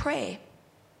corporate prayer.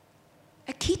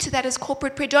 A key to that is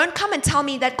corporate prayer. Don't come and tell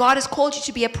me that God has called you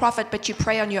to be a prophet, but you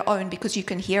pray on your own because you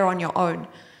can hear on your own.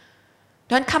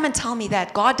 Don't come and tell me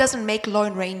that. God doesn't make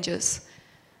lone rangers.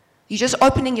 You're just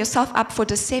opening yourself up for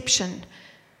deception.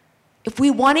 If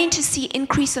we're wanting to see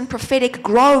increase in prophetic,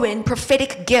 grow in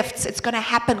prophetic gifts, it's going to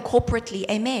happen corporately.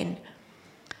 Amen.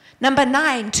 Number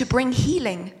 9, to bring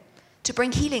healing. To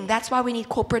bring healing. That's why we need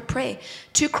corporate prayer.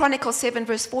 2 Chronicles 7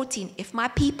 verse 14. If my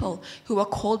people who are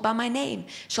called by my name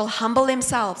shall humble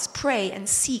themselves, pray and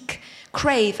seek,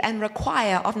 crave and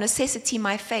require of necessity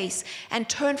my face, and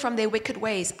turn from their wicked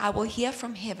ways, I will hear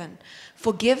from heaven,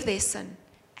 forgive their sin,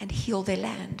 and heal their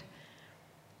land.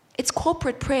 It's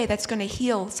corporate prayer that's going to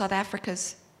heal South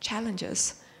Africa's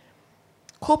challenges.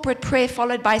 Corporate prayer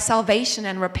followed by salvation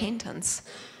and repentance.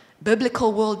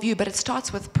 Biblical worldview, but it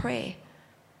starts with prayer.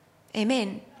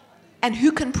 Amen. And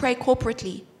who can pray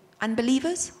corporately?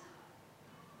 Unbelievers?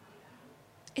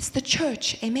 It's the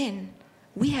church. Amen.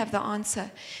 We have the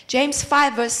answer. James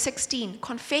 5 verse 16.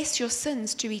 Confess your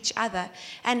sins to each other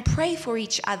and pray for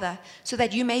each other so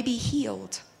that you may be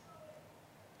healed.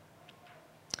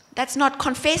 That's not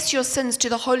confess your sins to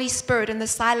the Holy Spirit in the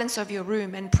silence of your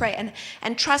room and pray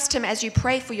and trust Him as you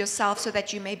pray for yourself so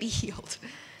that you may be healed.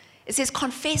 It says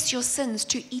confess your sins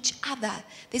to each other.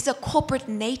 There's a corporate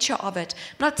nature of it.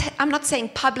 I'm not saying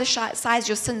publicize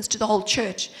your sins to the whole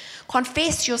church.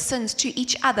 Confess your sins to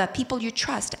each other, people you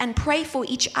trust, and pray for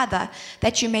each other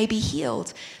that you may be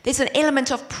healed. There's an element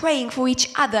of praying for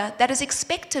each other that is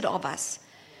expected of us.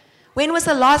 When was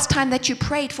the last time that you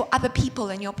prayed for other people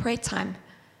in your prayer time?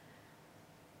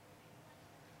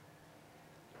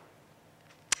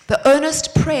 The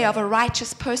earnest prayer of a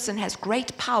righteous person has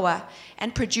great power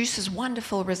and produces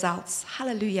wonderful results.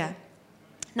 Hallelujah.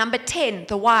 Number 10,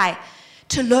 the why,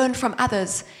 to learn from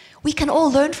others. We can all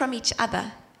learn from each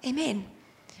other. Amen.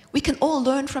 We can all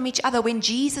learn from each other. When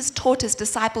Jesus taught His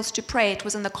disciples to pray, it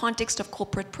was in the context of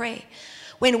corporate prayer.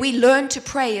 When we learn to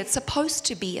pray, it's supposed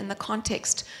to be in the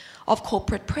context of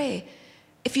corporate prayer.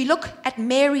 If you look at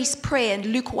Mary's prayer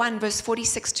in Luke 1, verse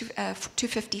 46 to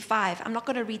 55, I'm not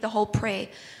going to read the whole prayer.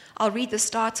 I'll read the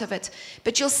start of it.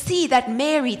 But you'll see that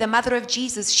Mary, the mother of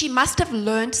Jesus, she must have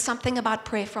learned something about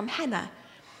prayer from Hannah,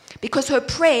 because her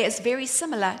prayer is very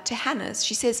similar to Hannah's.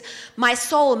 She says, my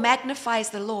soul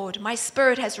magnifies the Lord. My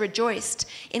spirit has rejoiced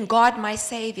in God my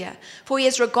Savior, for He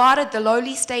has regarded the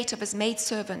lowly state of His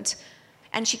maidservant.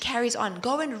 And she carries on.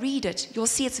 Go and read it. You'll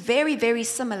see it's very, very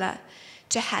similar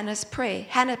to Hannah's prayer.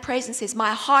 Hannah prays and says,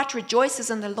 my heart rejoices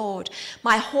in the Lord.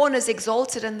 My horn is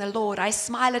exalted in the Lord. I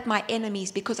smile at my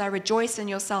enemies because I rejoice in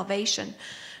your salvation.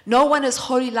 No one is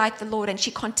holy like the Lord. And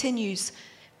she continues,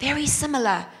 very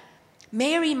similar.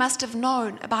 Mary must have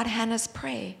known about Hannah's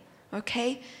prayer.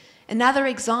 Okay? Another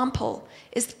example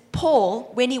is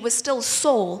Paul, when he was still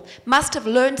Saul, must have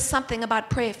learned something about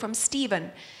prayer from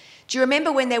Stephen. Do you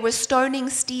remember when they were stoning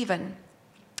Stephen?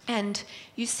 And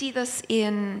you see this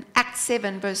in Acts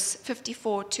 7, verse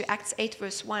 54 to Acts 8,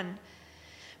 verse 1.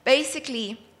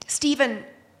 Basically, Stephen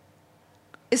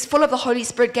is full of the Holy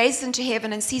Spirit, gazes into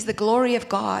heaven and sees the glory of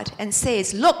God and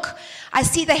says, look, I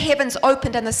see the heavens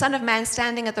opened and the Son of Man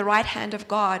standing at the right hand of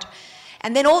God.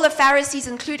 And then all the Pharisees,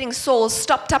 including Saul,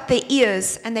 stopped up their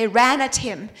ears and they ran at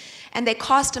him and they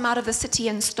cast him out of the city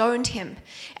and stoned him.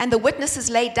 And the witnesses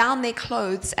laid down their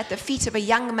clothes at the feet of a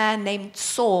young man named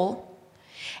Saul.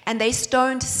 And they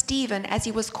stoned Stephen as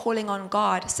he was calling on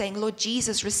God, saying, Lord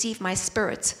Jesus, receive my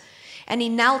spirit. And he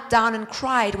knelt down and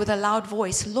cried with a loud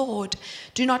voice, Lord,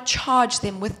 do not charge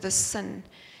them with this sin.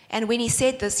 And when he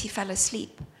said this, he fell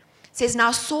asleep. It says, now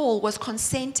Saul was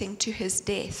consenting to his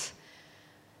death.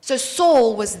 So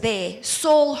Saul was there.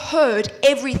 Saul heard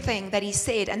everything that he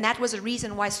said, and that was a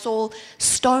reason why Saul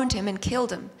stoned him and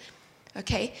killed him.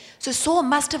 Okay? So Saul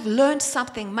must have learned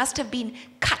something, must have been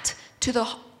cut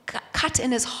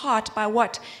in his heart by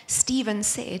what Stephen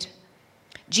said.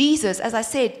 Jesus, as I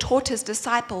said, taught his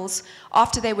disciples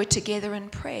after they were together in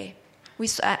prayer.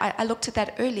 I looked at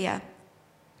that earlier.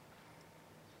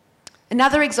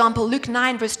 Another example, Luke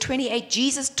 9, verse 28,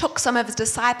 Jesus took some of his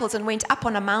disciples and went up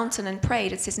on a mountain and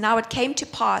prayed. It says, now it came to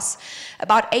pass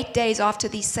about 8 days after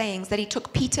these sayings that he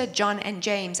took Peter, John, and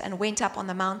James and went up on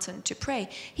the mountain to pray.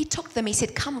 He took them, he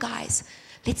said, come guys,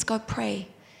 let's go pray.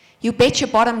 You bet your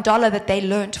bottom dollar that they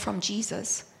learned from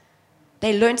Jesus.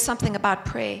 They learned something about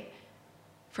prayer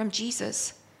from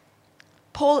Jesus.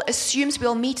 Paul assumes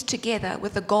we'll meet together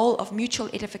with the goal of mutual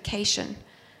edification.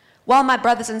 Well, my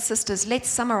brothers and sisters, let's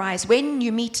summarize. When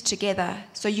you meet together,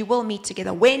 so you will meet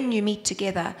together. When you meet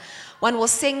together, one will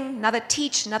sing, another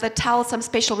teach, another tell some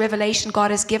special revelation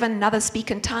God has given, another speak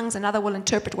in tongues, another will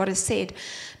interpret what is said.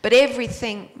 But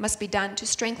everything must be done to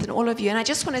strengthen all of you. And I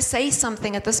just want to say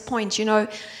something at this point. You know,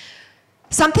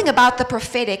 something about the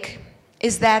prophetic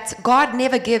is that God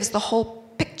never gives the whole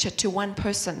picture to one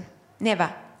person.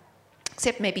 Never.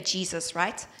 Except maybe Jesus,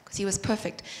 right? because he was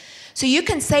perfect. So you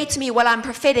can say to me, well, I'm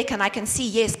prophetic and I can see,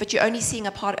 yes, but you're only seeing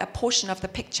a portion of the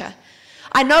picture.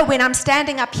 I know when I'm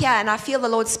standing up here and I feel the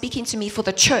Lord speaking to me for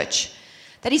the church,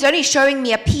 that he's only showing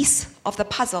me a piece of the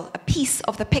puzzle, a piece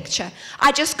of the picture.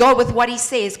 I just go with what he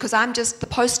says because I'm just the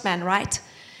postman, right?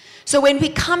 So when we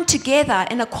come together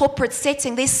in a corporate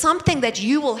setting, there's something that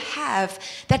you will have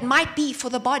that might be for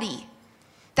the body,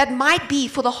 that might be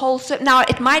for the whole. Now,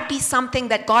 it might be something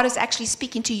that God is actually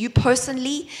speaking to you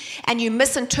personally, and you're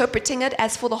misinterpreting it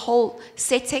as for the whole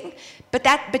setting.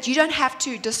 But you don't have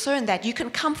to discern that. You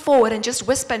can come forward and just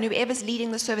whisper, and whoever's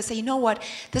leading the service, say, you know what,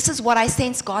 this is what I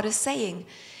sense God is saying.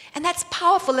 And that's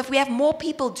powerful if we have more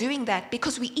people doing that,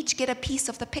 because we each get a piece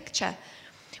of the picture.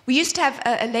 We used to have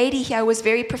a lady here who was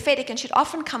very prophetic, and she'd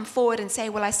often come forward and say,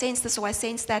 well, I sense this or I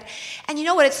sense that. And you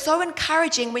know what? It's so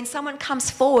encouraging when someone comes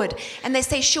forward and they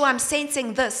say, sure, I'm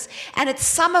sensing this. And it's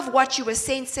some of what you were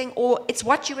sensing, or it's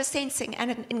what you were sensing,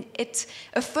 and it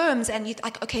affirms, and you're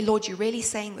like, okay, Lord, you're really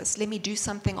saying this. Let me do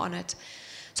something on it.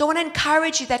 So I want to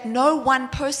encourage you that no one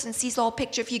person sees the whole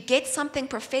picture. If you get something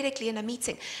prophetically in a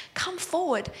meeting, come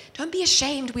forward. Don't be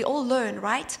ashamed. We all learn,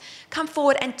 right? Come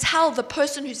forward and tell the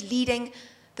person who's leading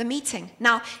the meeting.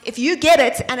 Now, if you get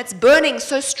it and it's burning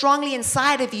so strongly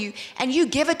inside of you and you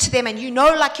give it to them and you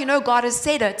know, like you know God has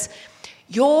said it,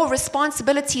 your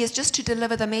responsibility is just to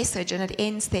deliver the message, and it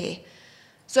ends there.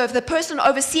 So if the person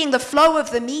overseeing the flow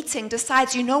of the meeting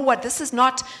decides, you know what, this is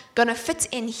not going to fit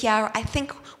in here, I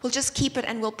think we'll just keep it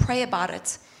and we'll pray about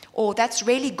it. Or that's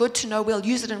really good to know, we'll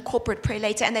use it in corporate prayer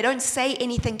later, and they don't say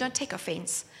anything, don't take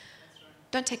offense.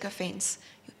 Don't take offense.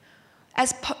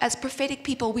 As prophetic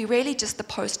people, we're really just the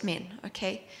postmen,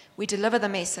 okay? We deliver the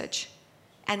message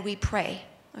and we pray,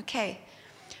 okay?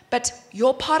 But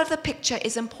your part of the picture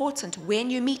is important. When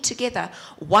you meet together,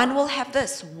 one will have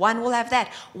this, one will have that,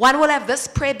 one will have this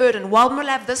prayer burden, one will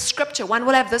have this scripture, one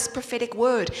will have this prophetic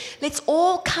word. Let's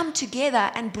all come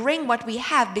together and bring what we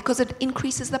have, because it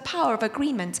increases the power of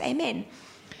agreement. Amen.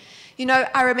 You know,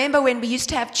 I remember when we used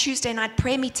to have Tuesday night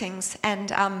prayer meetings,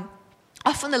 and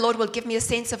often the Lord will give me a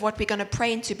sense of what we're going to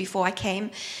pray into before I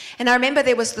came. And I remember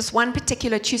there was this one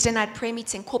particular Tuesday night prayer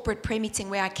meeting, corporate prayer meeting,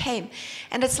 where I came.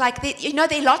 And it's like, you know,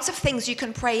 there are lots of things you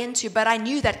can pray into, but I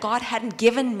knew that God hadn't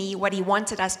given me what he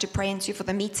wanted us to pray into for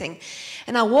the meeting.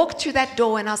 And I walked through that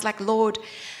door and I was like, Lord,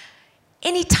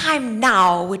 any time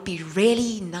now would be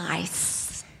really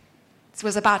nice. It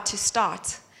was about to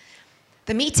start.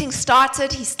 The meeting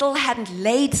started. He still hadn't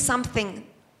laid something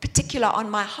particular on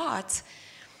my heart.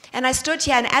 And I stood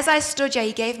here, and as I stood here,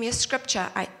 he gave me a scripture.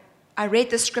 I read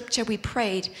the scripture, we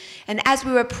prayed, and as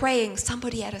we were praying,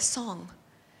 somebody had a song.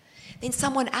 Then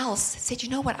someone else said, you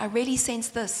know what, I really sense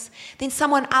this. Then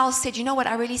someone else said, you know what,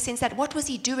 I really sense that. What was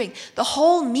he doing? The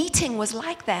whole meeting was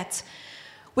like that,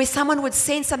 where someone would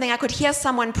sense something. I could hear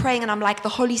someone praying, and I'm like, the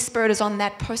Holy Spirit is on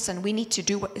that person. We need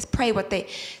to pray what they...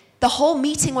 The whole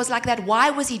meeting was like that.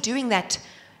 Why was he doing that?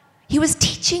 He was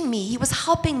teaching me. He was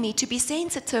helping me to be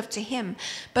sensitive to him.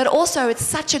 But also, it's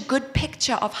such a good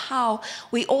picture of how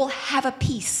we all have a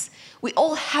piece. We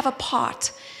all have a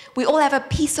part. We all have a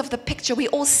piece of the picture. We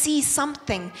all see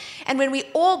something. And when we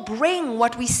all bring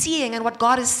what we're seeing and what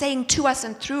God is saying to us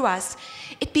and through us,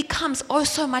 it becomes oh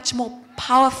so much more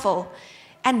powerful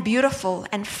and beautiful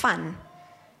and fun.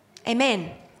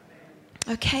 Amen.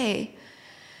 Okay.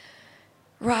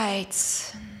 Right.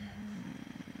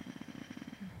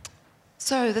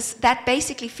 So that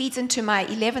basically feeds into my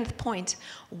 11th point.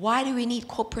 Why do we need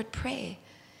corporate prayer?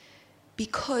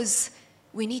 Because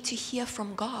we need to hear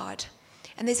from God.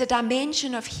 And there's a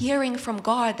dimension of hearing from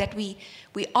God that we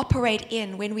operate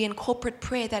in when we're in corporate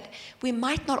prayer that we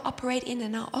might not operate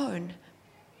in our own.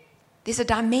 There's a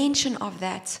dimension of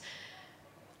that.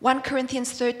 1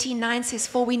 Corinthians 13:9 says,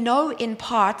 for we know in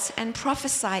part and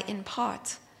prophesy in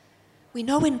part. We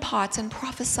know in part and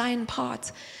prophesy in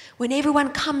part. When everyone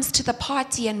comes to the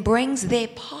party and brings their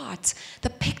part,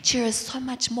 the picture is so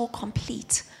much more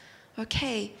complete.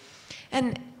 Okay?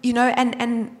 And, you know,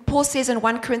 and Paul says in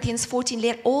 1 Corinthians 14,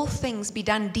 let all things be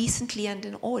done decently and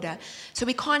in order. So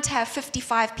we can't have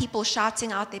 55 people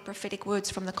shouting out their prophetic words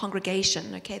from the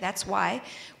congregation. Okay? That's why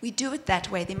we do it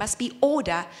that way. There must be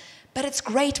order. But it's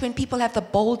great when people have the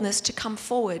boldness to come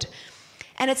forward.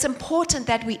 And it's important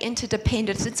that we're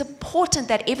interdependent. It's important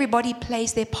that everybody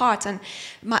plays their part. And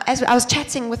as I was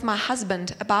chatting with my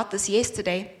husband about this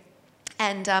yesterday,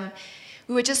 and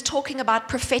we were just talking about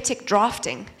prophetic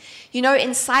drafting. You know,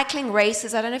 in cycling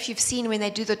races, I don't know if you've seen when they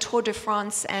do the Tour de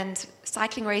France and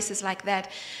cycling races like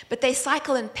that, but they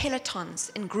cycle in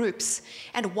pelotons, in groups.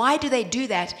 And why do they do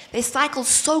that? They cycle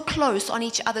so close on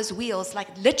each other's wheels, like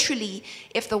literally,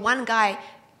 if the one guy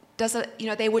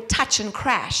they would touch and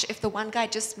crash if the one guy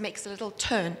just makes a little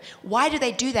turn. Why do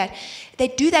they do that? They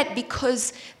do that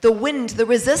because the wind, the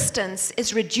resistance,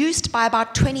 is reduced by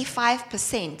about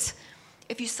 25%.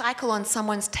 If you cycle on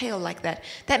someone's tail like that,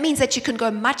 that means that you can go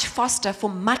much faster for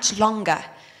much longer.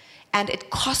 And it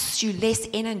costs you less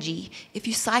energy if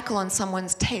you cycle on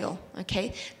someone's tail,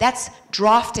 okay? That's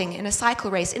drafting in a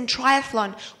cycle race. In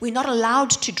triathlon, we're not allowed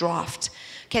to draft.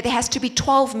 Okay, there has to be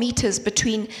 12 meters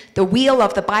between the wheel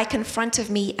of the bike in front of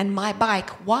me and my bike.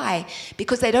 Why?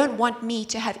 Because they don't want me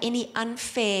to have any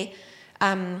unfair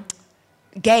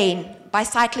gain by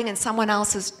cycling in someone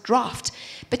else's draft.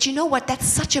 But you know what? That's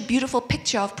such a beautiful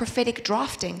picture of prophetic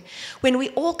drafting. When we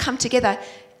all come together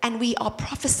and we are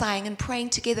prophesying and praying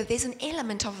together, there's an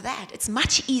element of that. It's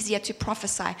much easier to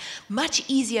prophesy, much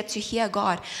easier to hear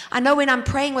God. I know when I'm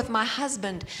praying with my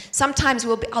husband, sometimes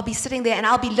I'll be sitting there and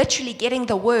I'll be literally getting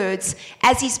the words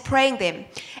as he's praying them.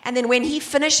 And then when he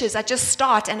finishes, I just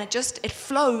start and it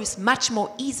flows much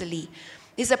more easily.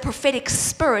 There's a prophetic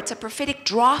spirit, a prophetic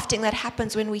drafting that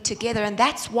happens when we're together. And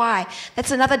that's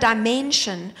another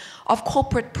dimension of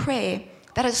corporate prayer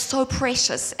that is so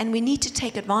precious, and we need to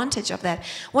take advantage of that. I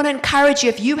want to encourage you,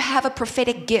 if you have a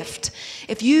prophetic gift,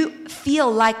 if you feel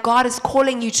like God is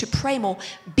calling you to pray more,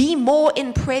 be more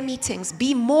in prayer meetings,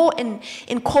 be more in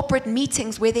corporate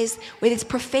meetings where there's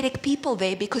prophetic people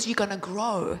there, because you're going to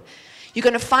grow. You're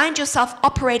going to find yourself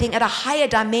operating at a higher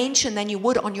dimension than you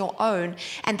would on your own,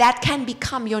 and that can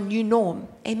become your new norm.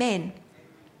 Amen.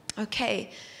 Okay.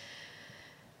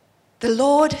 The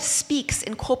Lord speaks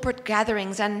in corporate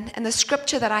gatherings, and the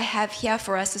scripture that I have here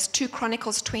for us is 2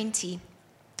 Chronicles 20.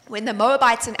 When the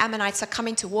Moabites and Ammonites are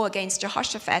coming to war against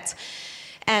Jehoshaphat,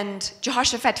 and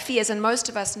Jehoshaphat fears, and most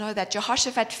of us know that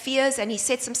Jehoshaphat fears, and he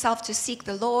sets himself to seek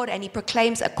the Lord, and he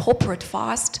proclaims a corporate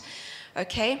fast,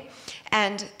 okay?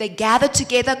 And they gather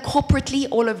together corporately,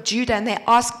 all of Judah, and they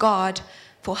ask God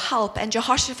for help. And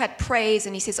Jehoshaphat prays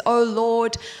and he says, "Oh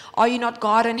Lord, are you not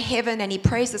God in heaven?" And he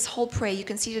prays this whole prayer. You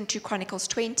can see it in 2 Chronicles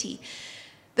 20.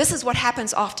 This is what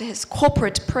happens after his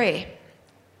corporate prayer.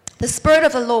 The Spirit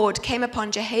of the Lord came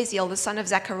upon Jehaziel, the son of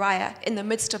Zechariah, in the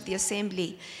midst of the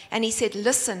assembly. And he said,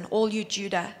 "Listen, all you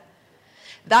Judah.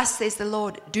 Thus says the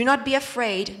Lord, do not be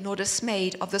afraid nor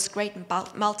dismayed of this great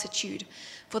multitude.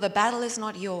 For the battle is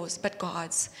not yours, but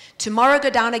God's. Tomorrow go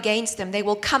down against them. They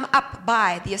will come up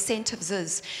by the ascent of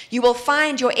Ziz. You will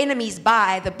find your enemies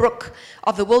by the brook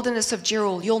of the wilderness of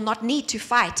Jeruel. You'll not need to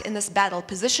fight in this battle.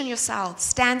 Position yourselves,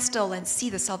 stand still, and see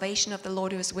the salvation of the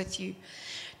Lord who is with you.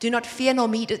 Do not fear nor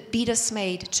be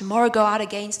dismayed. Tomorrow go out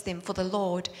against them, for the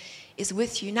Lord is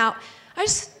with you." Now, I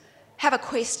just have a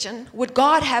question. Would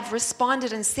God have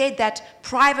responded and said that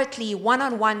privately,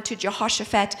 one-on-one to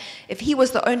Jehoshaphat, if he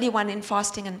was the only one in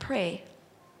fasting and prayer?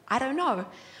 I don't know.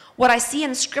 What I see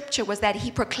in scripture was that he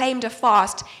proclaimed a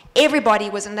fast. Everybody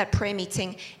was in that prayer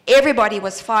meeting. Everybody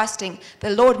was fasting.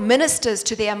 The Lord ministers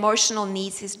to their emotional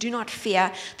needs, says, "Do not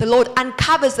fear." The Lord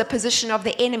uncovers the position of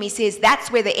the enemy, says,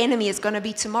 "That's where the enemy is going to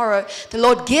be tomorrow." The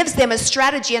Lord gives them a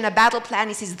strategy and a battle plan.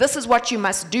 He says, "This is what you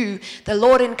must do." The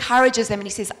Lord encourages them and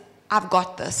he says, "I've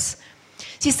got this."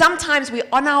 See, sometimes we're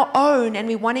on our own and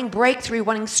we're wanting breakthrough,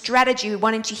 wanting strategy, we're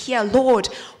wanting to hear, "Lord,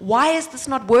 why is this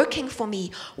not working for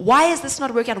me? Why is this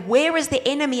not working out? Where is the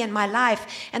enemy in my life?"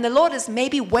 And the Lord is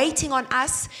maybe waiting on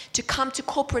us to come to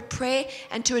corporate prayer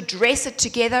and to address it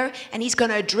together, and he's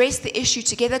going to address the issue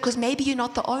together, because maybe you're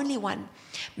not the only one.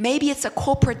 Maybe it's a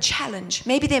corporate challenge.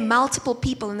 Maybe there are multiple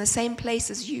people in the same place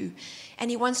as you, and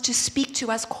he wants to speak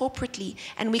to us corporately,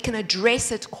 and we can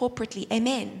address it corporately.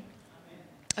 Amen.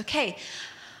 Okay,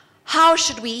 how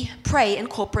should we pray in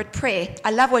corporate prayer?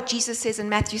 I love what Jesus says in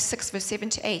Matthew 6, verse 7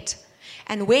 to 8.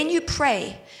 "And when you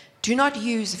pray, do not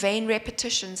use vain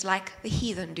repetitions like the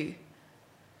heathen do."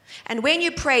 And when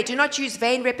you pray, do not use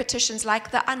vain repetitions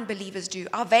like the unbelievers do.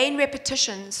 Our vain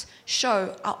repetitions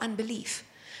show our unbelief.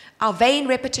 Our vain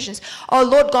repetitions. "Oh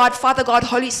Lord God, Father God,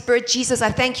 Holy Spirit, Jesus,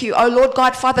 I thank you. Oh Lord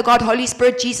God, Father God, Holy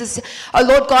Spirit, Jesus. Oh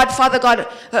Lord God, Father God."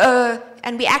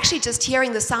 And we're actually just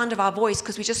hearing the sound of our voice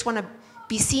because we just want to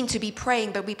be seen to be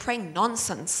praying, but we're praying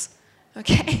nonsense.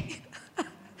 Okay?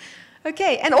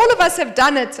 Okay, and all of us have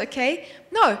done it, okay?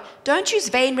 No, don't use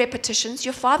vain repetitions.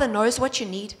 Your Father knows what you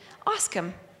need. Ask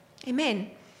him.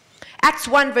 Amen. Acts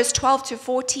 1, verse 12 to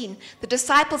 14. The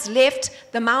disciples left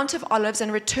the Mount of Olives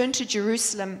and returned to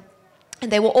Jerusalem.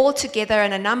 And they were all together,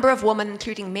 and a number of women,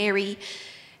 including Mary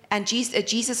and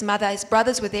Jesus' mother, his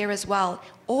brothers were there as well.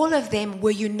 All of them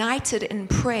were united in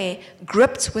prayer,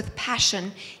 gripped with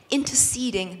passion,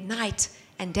 interceding night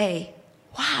and day.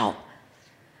 Wow.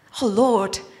 Oh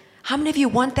Lord, How many of you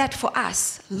want that for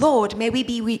us? Lord, may we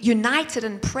be united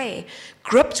in prayer,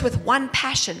 gripped with one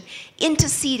passion,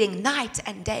 interceding night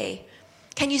and day.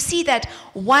 Can you see that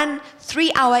 1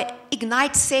 3-hour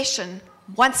Ignite session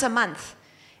once a month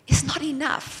is not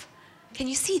enough? Can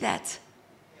you see that?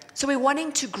 So we're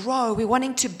wanting to grow, we're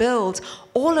wanting to build,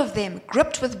 all of them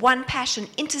gripped with one passion,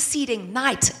 interceding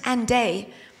night and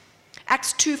day.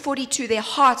 Acts 2:42, their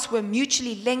hearts were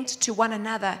mutually linked to one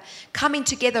another, coming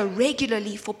together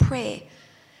regularly for prayer.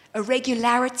 A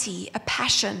regularity, a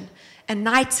passion, a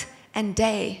night and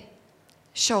day.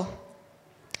 Sure.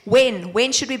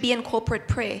 When should we be in corporate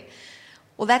prayer?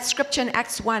 Well, that scripture in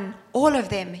Acts 1, all of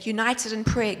them united in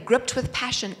prayer, gripped with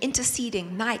passion,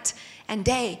 interceding night and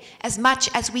day, as much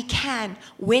as we can,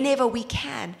 whenever we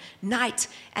can, night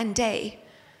and day.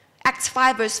 Acts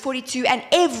 5 verse 42, and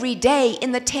every day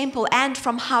in the temple and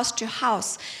from house to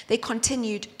house, they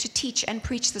continued to teach and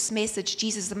preach this message,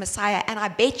 Jesus the Messiah. And I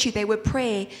bet you there were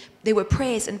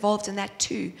prayers involved in that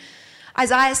too.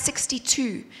 Isaiah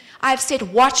 62, I have set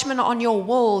watchmen on your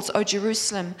walls, O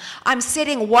Jerusalem. I'm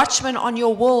setting watchmen on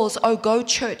your walls, O Go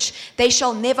Church. They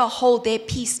shall never hold their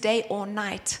peace day or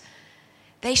night.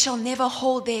 They shall never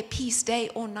hold their peace day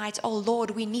or night. Oh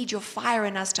Lord, we need your fire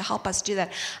in us to help us do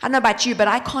that. I don't know about you, but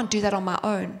I can't do that on my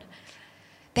own.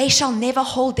 They shall never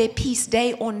hold their peace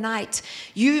day or night.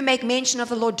 You make mention of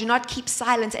the Lord. Do not keep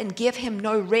silent and give him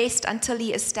no rest until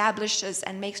he establishes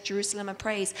and makes Jerusalem a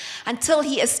praise. Until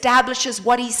he establishes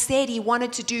what he said he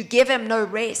wanted to do. Give him no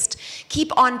rest.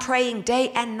 Keep on praying day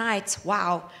and night.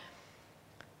 Wow.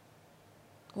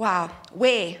 Wow.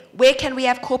 Where can we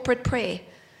have corporate prayer?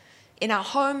 In our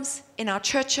homes, in our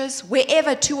churches,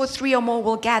 wherever 2 or 3 or more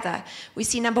will gather. We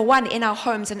see number 1 in our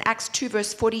homes in Acts 2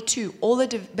 verse 42. All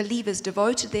the believers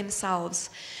devoted themselves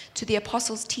to the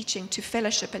apostles' teaching, to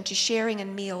fellowship, and to sharing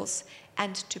in meals,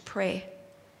 and to prayer.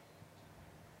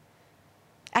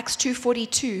 Acts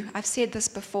 2:42, I've said this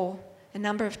before a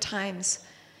number of times.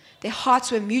 Their hearts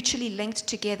were mutually linked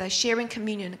together, sharing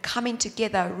communion, coming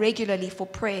together regularly for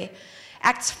prayer.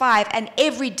 Acts 5, and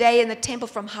every day in the temple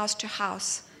from house to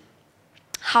house.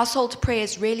 Household prayer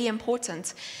is really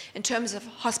important in terms of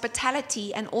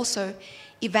hospitality and also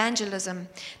evangelism.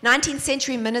 19th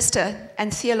century minister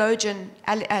and theologian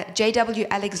J.W.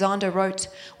 Alexander wrote,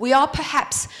 "We are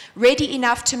perhaps ready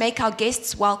enough to make our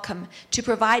guests welcome, to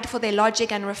provide for their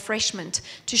lodging and refreshment,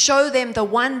 to show them the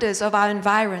wonders of our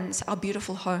environs, our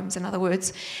beautiful homes, in other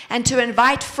words, and to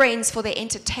invite friends for their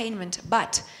entertainment.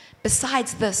 But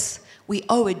besides this, we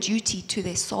owe a duty to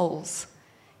their souls."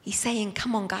 He's saying,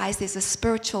 come on, guys, there's a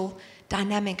spiritual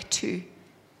dynamic too.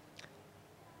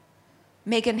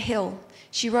 Megan Hill,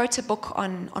 she wrote a book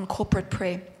on corporate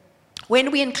prayer. When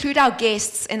we include our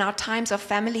guests in our times of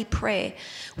family prayer,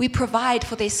 we provide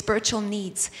for their spiritual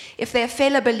needs. If they're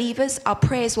fellow believers, our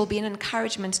prayers will be an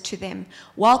encouragement to them,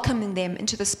 welcoming them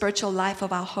into the spiritual life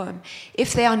of our home.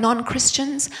 If they are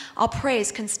non-Christians, our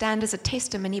prayers can stand as a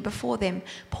testimony before them,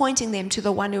 pointing them to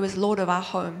the one who is Lord of our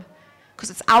home,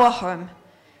 because it's our home.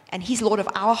 And he's Lord of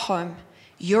our home.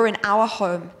 You're in our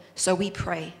home, so we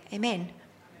pray. Amen.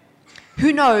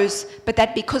 Who knows, but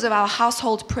that because of our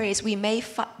household prayers, we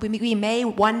may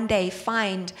one day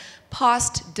find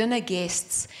past dinner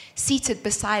guests seated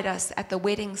beside us at the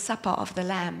wedding supper of the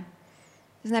Lamb.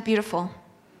 Isn't that beautiful?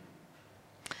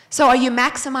 So are you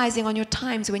maximizing on your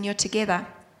times when you're together?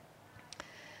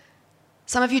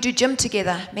 Some of you do gym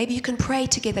together. Maybe you can pray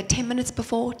together 10 minutes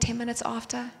before, 10 minutes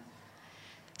after.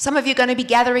 Some of you are going to be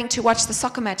gathering to watch the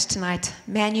soccer match tonight,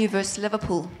 Man U versus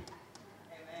Liverpool.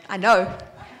 I know.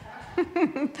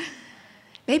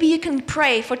 Maybe you can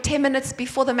pray for 10 minutes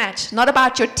before the match, not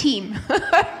about your team,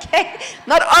 okay?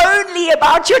 Not only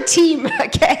about your team,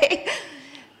 okay?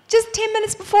 Just 10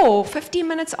 minutes before, 15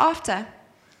 minutes after,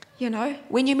 you know?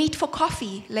 When you meet for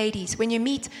coffee, ladies, when you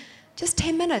meet, just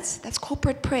 10 minutes, that's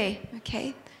corporate prayer,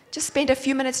 okay? Just spend a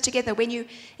few minutes together. When you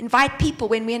invite people,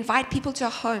 when we invite people to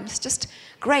our homes, just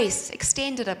grace,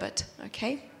 extend it a bit,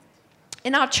 okay?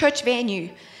 In our church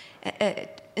venue,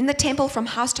 in the temple from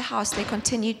house to house, they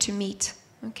continued to meet,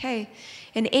 okay?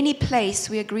 In any place,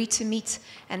 we agree to meet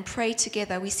and pray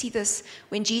together. We see this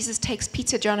when Jesus takes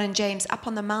Peter, John, and James up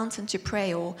on the mountain to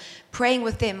pray, or praying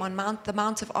with them on the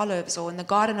Mount of Olives, or in the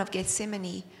Garden of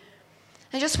Gethsemane.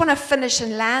 I just want to finish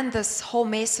and land this whole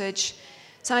message.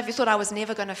 Some of you thought I was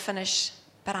never going to finish,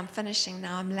 but I'm finishing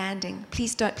now. I'm landing.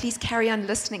 Please carry on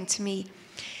listening to me.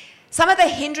 Some of the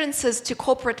hindrances to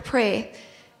corporate prayer,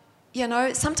 you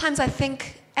know, sometimes I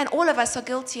think, and all of us are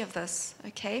guilty of this,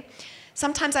 okay?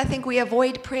 Sometimes I think we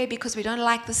avoid prayer because we don't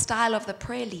like the style of the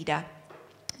prayer leader,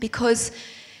 because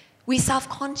we're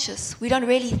self-conscious. We don't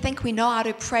really think we know how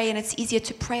to pray, and it's easier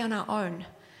to pray on our own.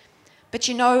 But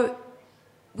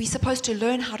we're supposed to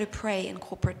learn how to pray in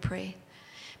corporate prayer.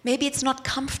 Maybe it's not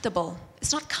comfortable.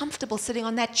 It's not comfortable sitting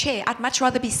on that chair. I'd much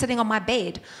rather be sitting on my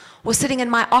bed or sitting in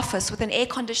my office with an air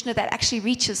conditioner that actually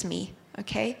reaches me,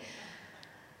 okay?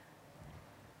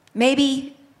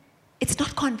 Maybe it's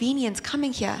not convenient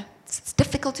coming here. It's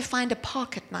difficult to find a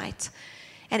park at night.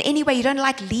 And anyway, you don't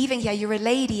like leaving here. You're a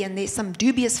lady and there's some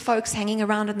dubious folks hanging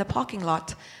around in the parking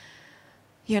lot.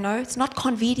 It's not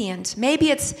convenient. Maybe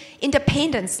it's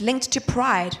independence linked to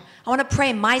pride. I want to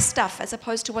pray my stuff as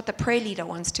opposed to what the prayer leader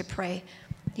wants to pray,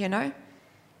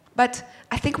 But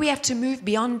I think we have to move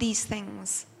beyond these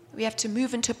things. We have to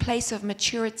move into a place of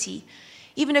maturity.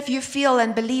 Even if you feel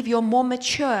and believe you're more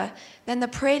mature than the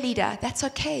prayer leader, that's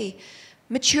okay.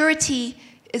 Maturity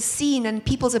is seen in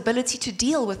people's ability to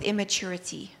deal with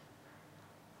immaturity.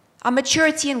 Our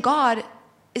maturity in God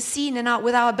is seen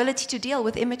with our ability to deal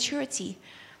with immaturity.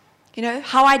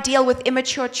 How I deal with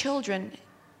immature children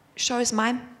shows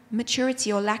my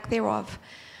maturity or lack thereof.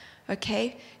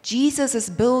 Okay? Jesus is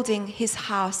building his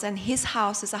house, and his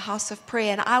house is a house of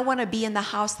prayer, and I want to be in the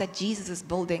house that Jesus is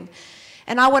building.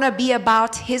 And I want to be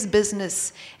about his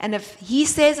business. And if he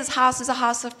says his house is a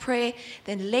house of prayer,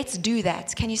 then let's do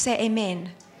that. Can you say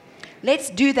amen? Let's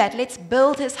do that. Let's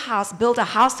build his house, build a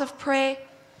house of prayer,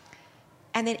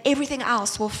 and then everything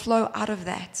else will flow out of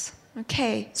that.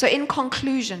 Okay, so in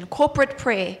conclusion, corporate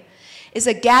prayer is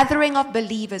a gathering of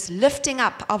believers lifting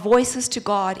up our voices to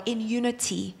God in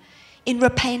unity, in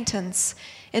repentance,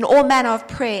 in all manner of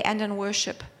prayer and in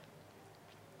worship.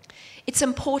 It's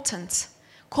important.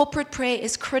 Corporate prayer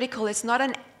is critical. It's not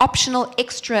an optional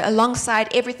extra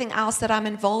alongside everything else that I'm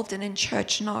involved in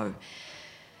church. No.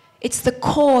 It's the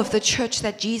core of the church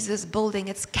that Jesus is building.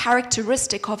 It's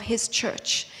characteristic of his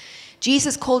church.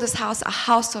 Jesus called his house a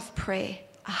house of prayer.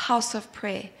 A house of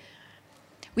prayer.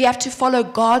 We have to follow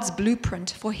God's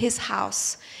blueprint for his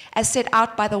house as set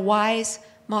out by the wise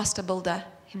master builder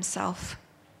himself.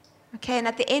 Okay, and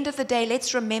at the end of the day,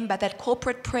 let's remember that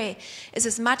corporate prayer is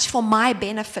as much for my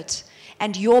benefit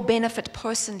and your benefit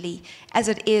personally as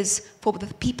it is for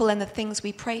the people and the things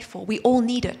we pray for. We all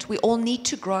need it. We all need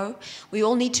to grow. We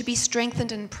all need to be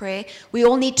strengthened in prayer. We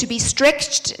all need to be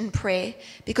stretched in prayer,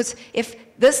 because if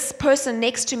this person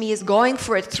next to me is going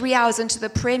for it 3 hours into the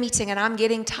prayer meeting and I'm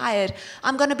getting tired,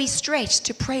 I'm going to be stretched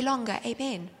to pray longer.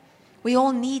 Amen. We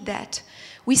all need that.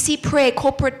 We see prayer,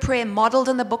 corporate prayer, modeled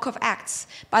in the book of Acts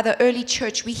by the early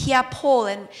church. We hear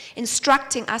Paul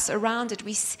instructing us around it.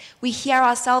 We hear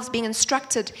ourselves being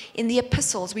instructed in the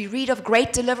epistles. We read of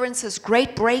great deliverances,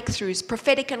 great breakthroughs,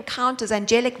 prophetic encounters,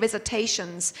 angelic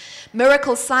visitations,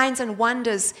 miracles, signs, and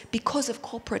wonders because of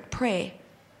corporate prayer.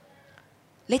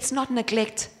 Let's not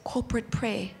neglect corporate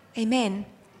prayer. Amen.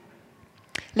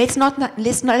 Let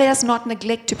us not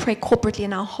neglect to pray corporately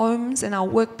in our homes, in our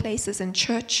workplaces, in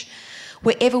church,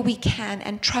 wherever we can,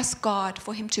 and trust God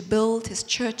for him to build his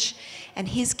church and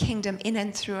his kingdom in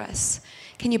and through us.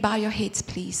 Can you bow your heads,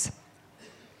 please?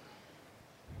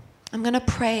 I'm going to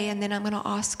pray, and then I'm going to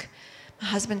ask my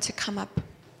husband to come up.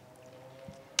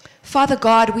 Father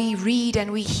God, we read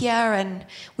and we hear, and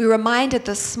we're reminded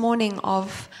this morning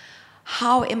of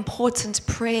how important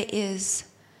prayer is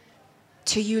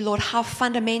to you, Lord, how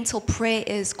fundamental prayer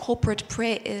is, corporate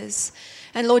prayer is.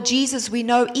 And Lord Jesus, we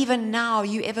know even now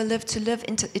you ever live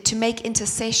to make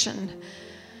intercession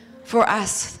for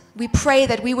us. We pray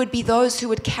that we would be those who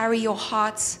would carry your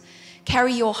hearts,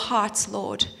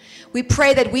 Lord. We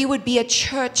pray that we would be a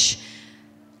church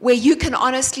where you can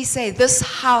honestly say, this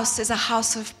house is a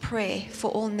house of prayer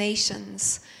for all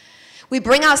nations. We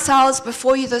bring ourselves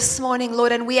before you this morning,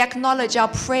 Lord, and we acknowledge our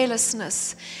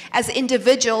prayerlessness as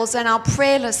individuals and our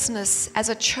prayerlessness as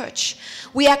a church.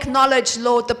 We acknowledge,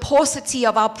 Lord, the paucity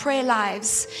of our prayer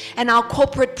lives and our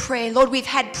corporate prayer. Lord, we've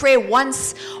had prayer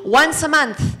once a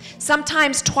month,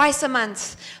 sometimes twice a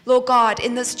month, Lord God,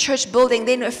 in this church building.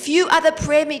 Then a few other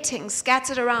prayer meetings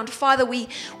scattered around. Father, we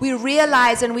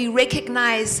realize and we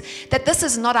recognize that this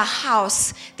is not a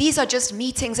house. These are just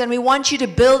meetings, and we want you to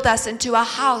build us into a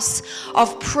house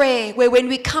of prayer, where when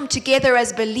we come together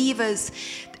as believers,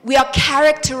 we are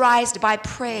characterized by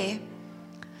prayer.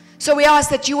 So we ask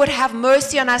that you would have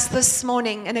mercy on us this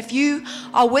morning. And if you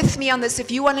are with me on this, if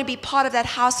you want to be part of that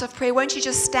house of prayer, won't you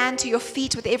just stand to your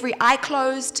feet with every eye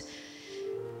closed,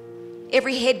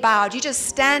 every head bowed? You just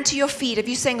stand to your feet. If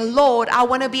you're saying, Lord, I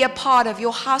want to be a part of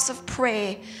your house of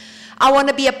prayer. I want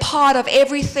to be a part of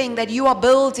everything that you are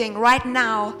building right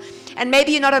now. And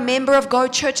maybe you're not a member of Go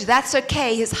Church. That's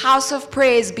okay. His house of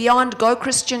prayer is beyond Go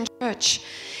Christian Church.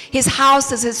 His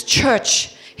house is his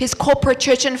church, his corporate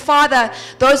church. And Father,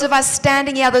 those of us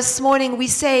standing here this morning, we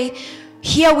say,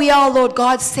 Here we are, Lord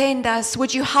God, send us.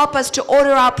 Would you help us to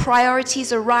order our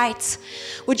priorities aright?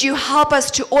 Would you help us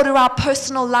to order our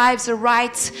personal lives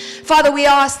aright? Father, we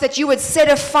ask that you would set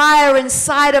a fire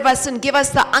inside of us and give us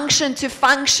the unction to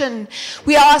function.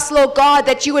 We ask, Lord God,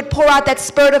 that you would pour out that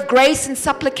spirit of grace and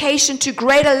supplication to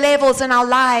greater levels in our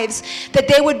lives, that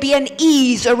there would be an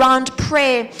ease around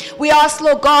prayer. We ask,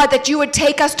 Lord God, that you would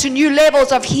take us to new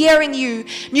levels of hearing you,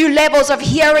 new levels of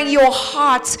hearing your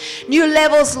heart, new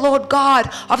levels, Lord God,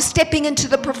 of stepping into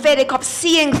the prophetic, of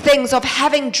seeing things, of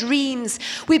having dreams.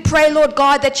 We pray, Lord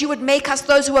God, that you would make us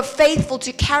those who are faithful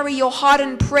to carry your heart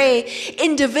in prayer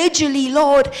individually,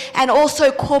 Lord, and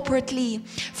also corporately.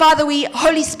 Father,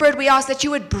 Holy Spirit, we ask that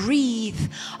you would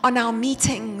breathe on our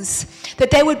meetings,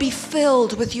 that they would be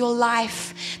filled with your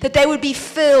life, that they would be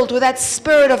filled with that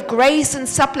spirit of grace and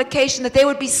supplication, that there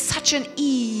would be such an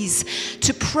ease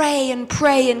to pray and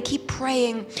keep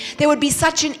praying. There would be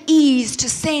such an ease to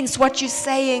sense what you're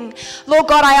saying. Lord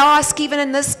God, I ask even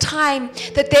in this time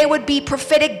that there would be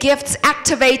prophetic gifts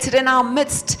activated in our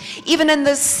midst, even in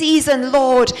this season,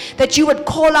 Lord, that you would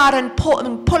call out and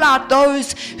pull out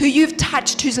those who you've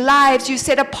touched, whose lives you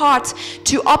set apart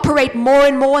to operate more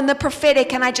and more in the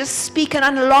prophetic. And I just speak an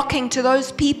unlocking to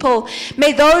those people.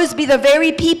 May those be the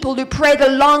very people who pray the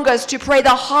longest, who pray the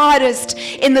hardest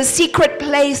in the secret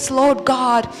place, Lord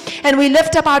God. And we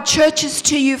lift up our churches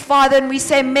to you, Father, and we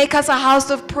say, make us a house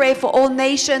of prayer for all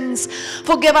nations.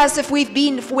 Forgive us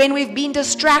when we've been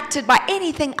distracted by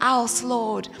anything else,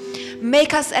 Lord.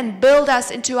 Make us and build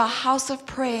us into a house of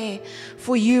prayer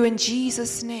for you in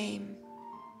Jesus' name.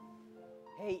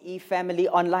 Hey, E-family,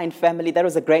 online family, that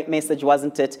was a great message,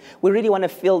 wasn't it? We really want to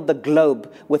fill the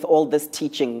globe with all this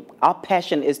teaching. Our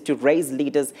passion is to raise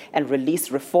leaders and release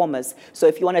reformers. So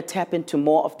if you want to tap into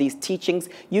more of these teachings,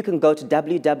 you can go to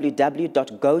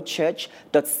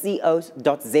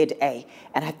www.gochurch.co.za.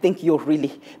 And I think you'll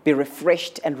really be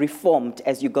refreshed and reformed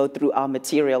as you go through our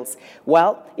materials.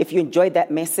 Well, if you enjoyed that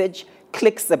message,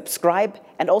 click subscribe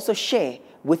and also share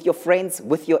with your friends,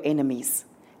 with your enemies.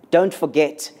 Don't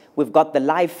forget, we've got the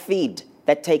live feed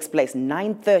that takes place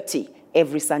 9:30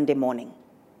 every Sunday morning.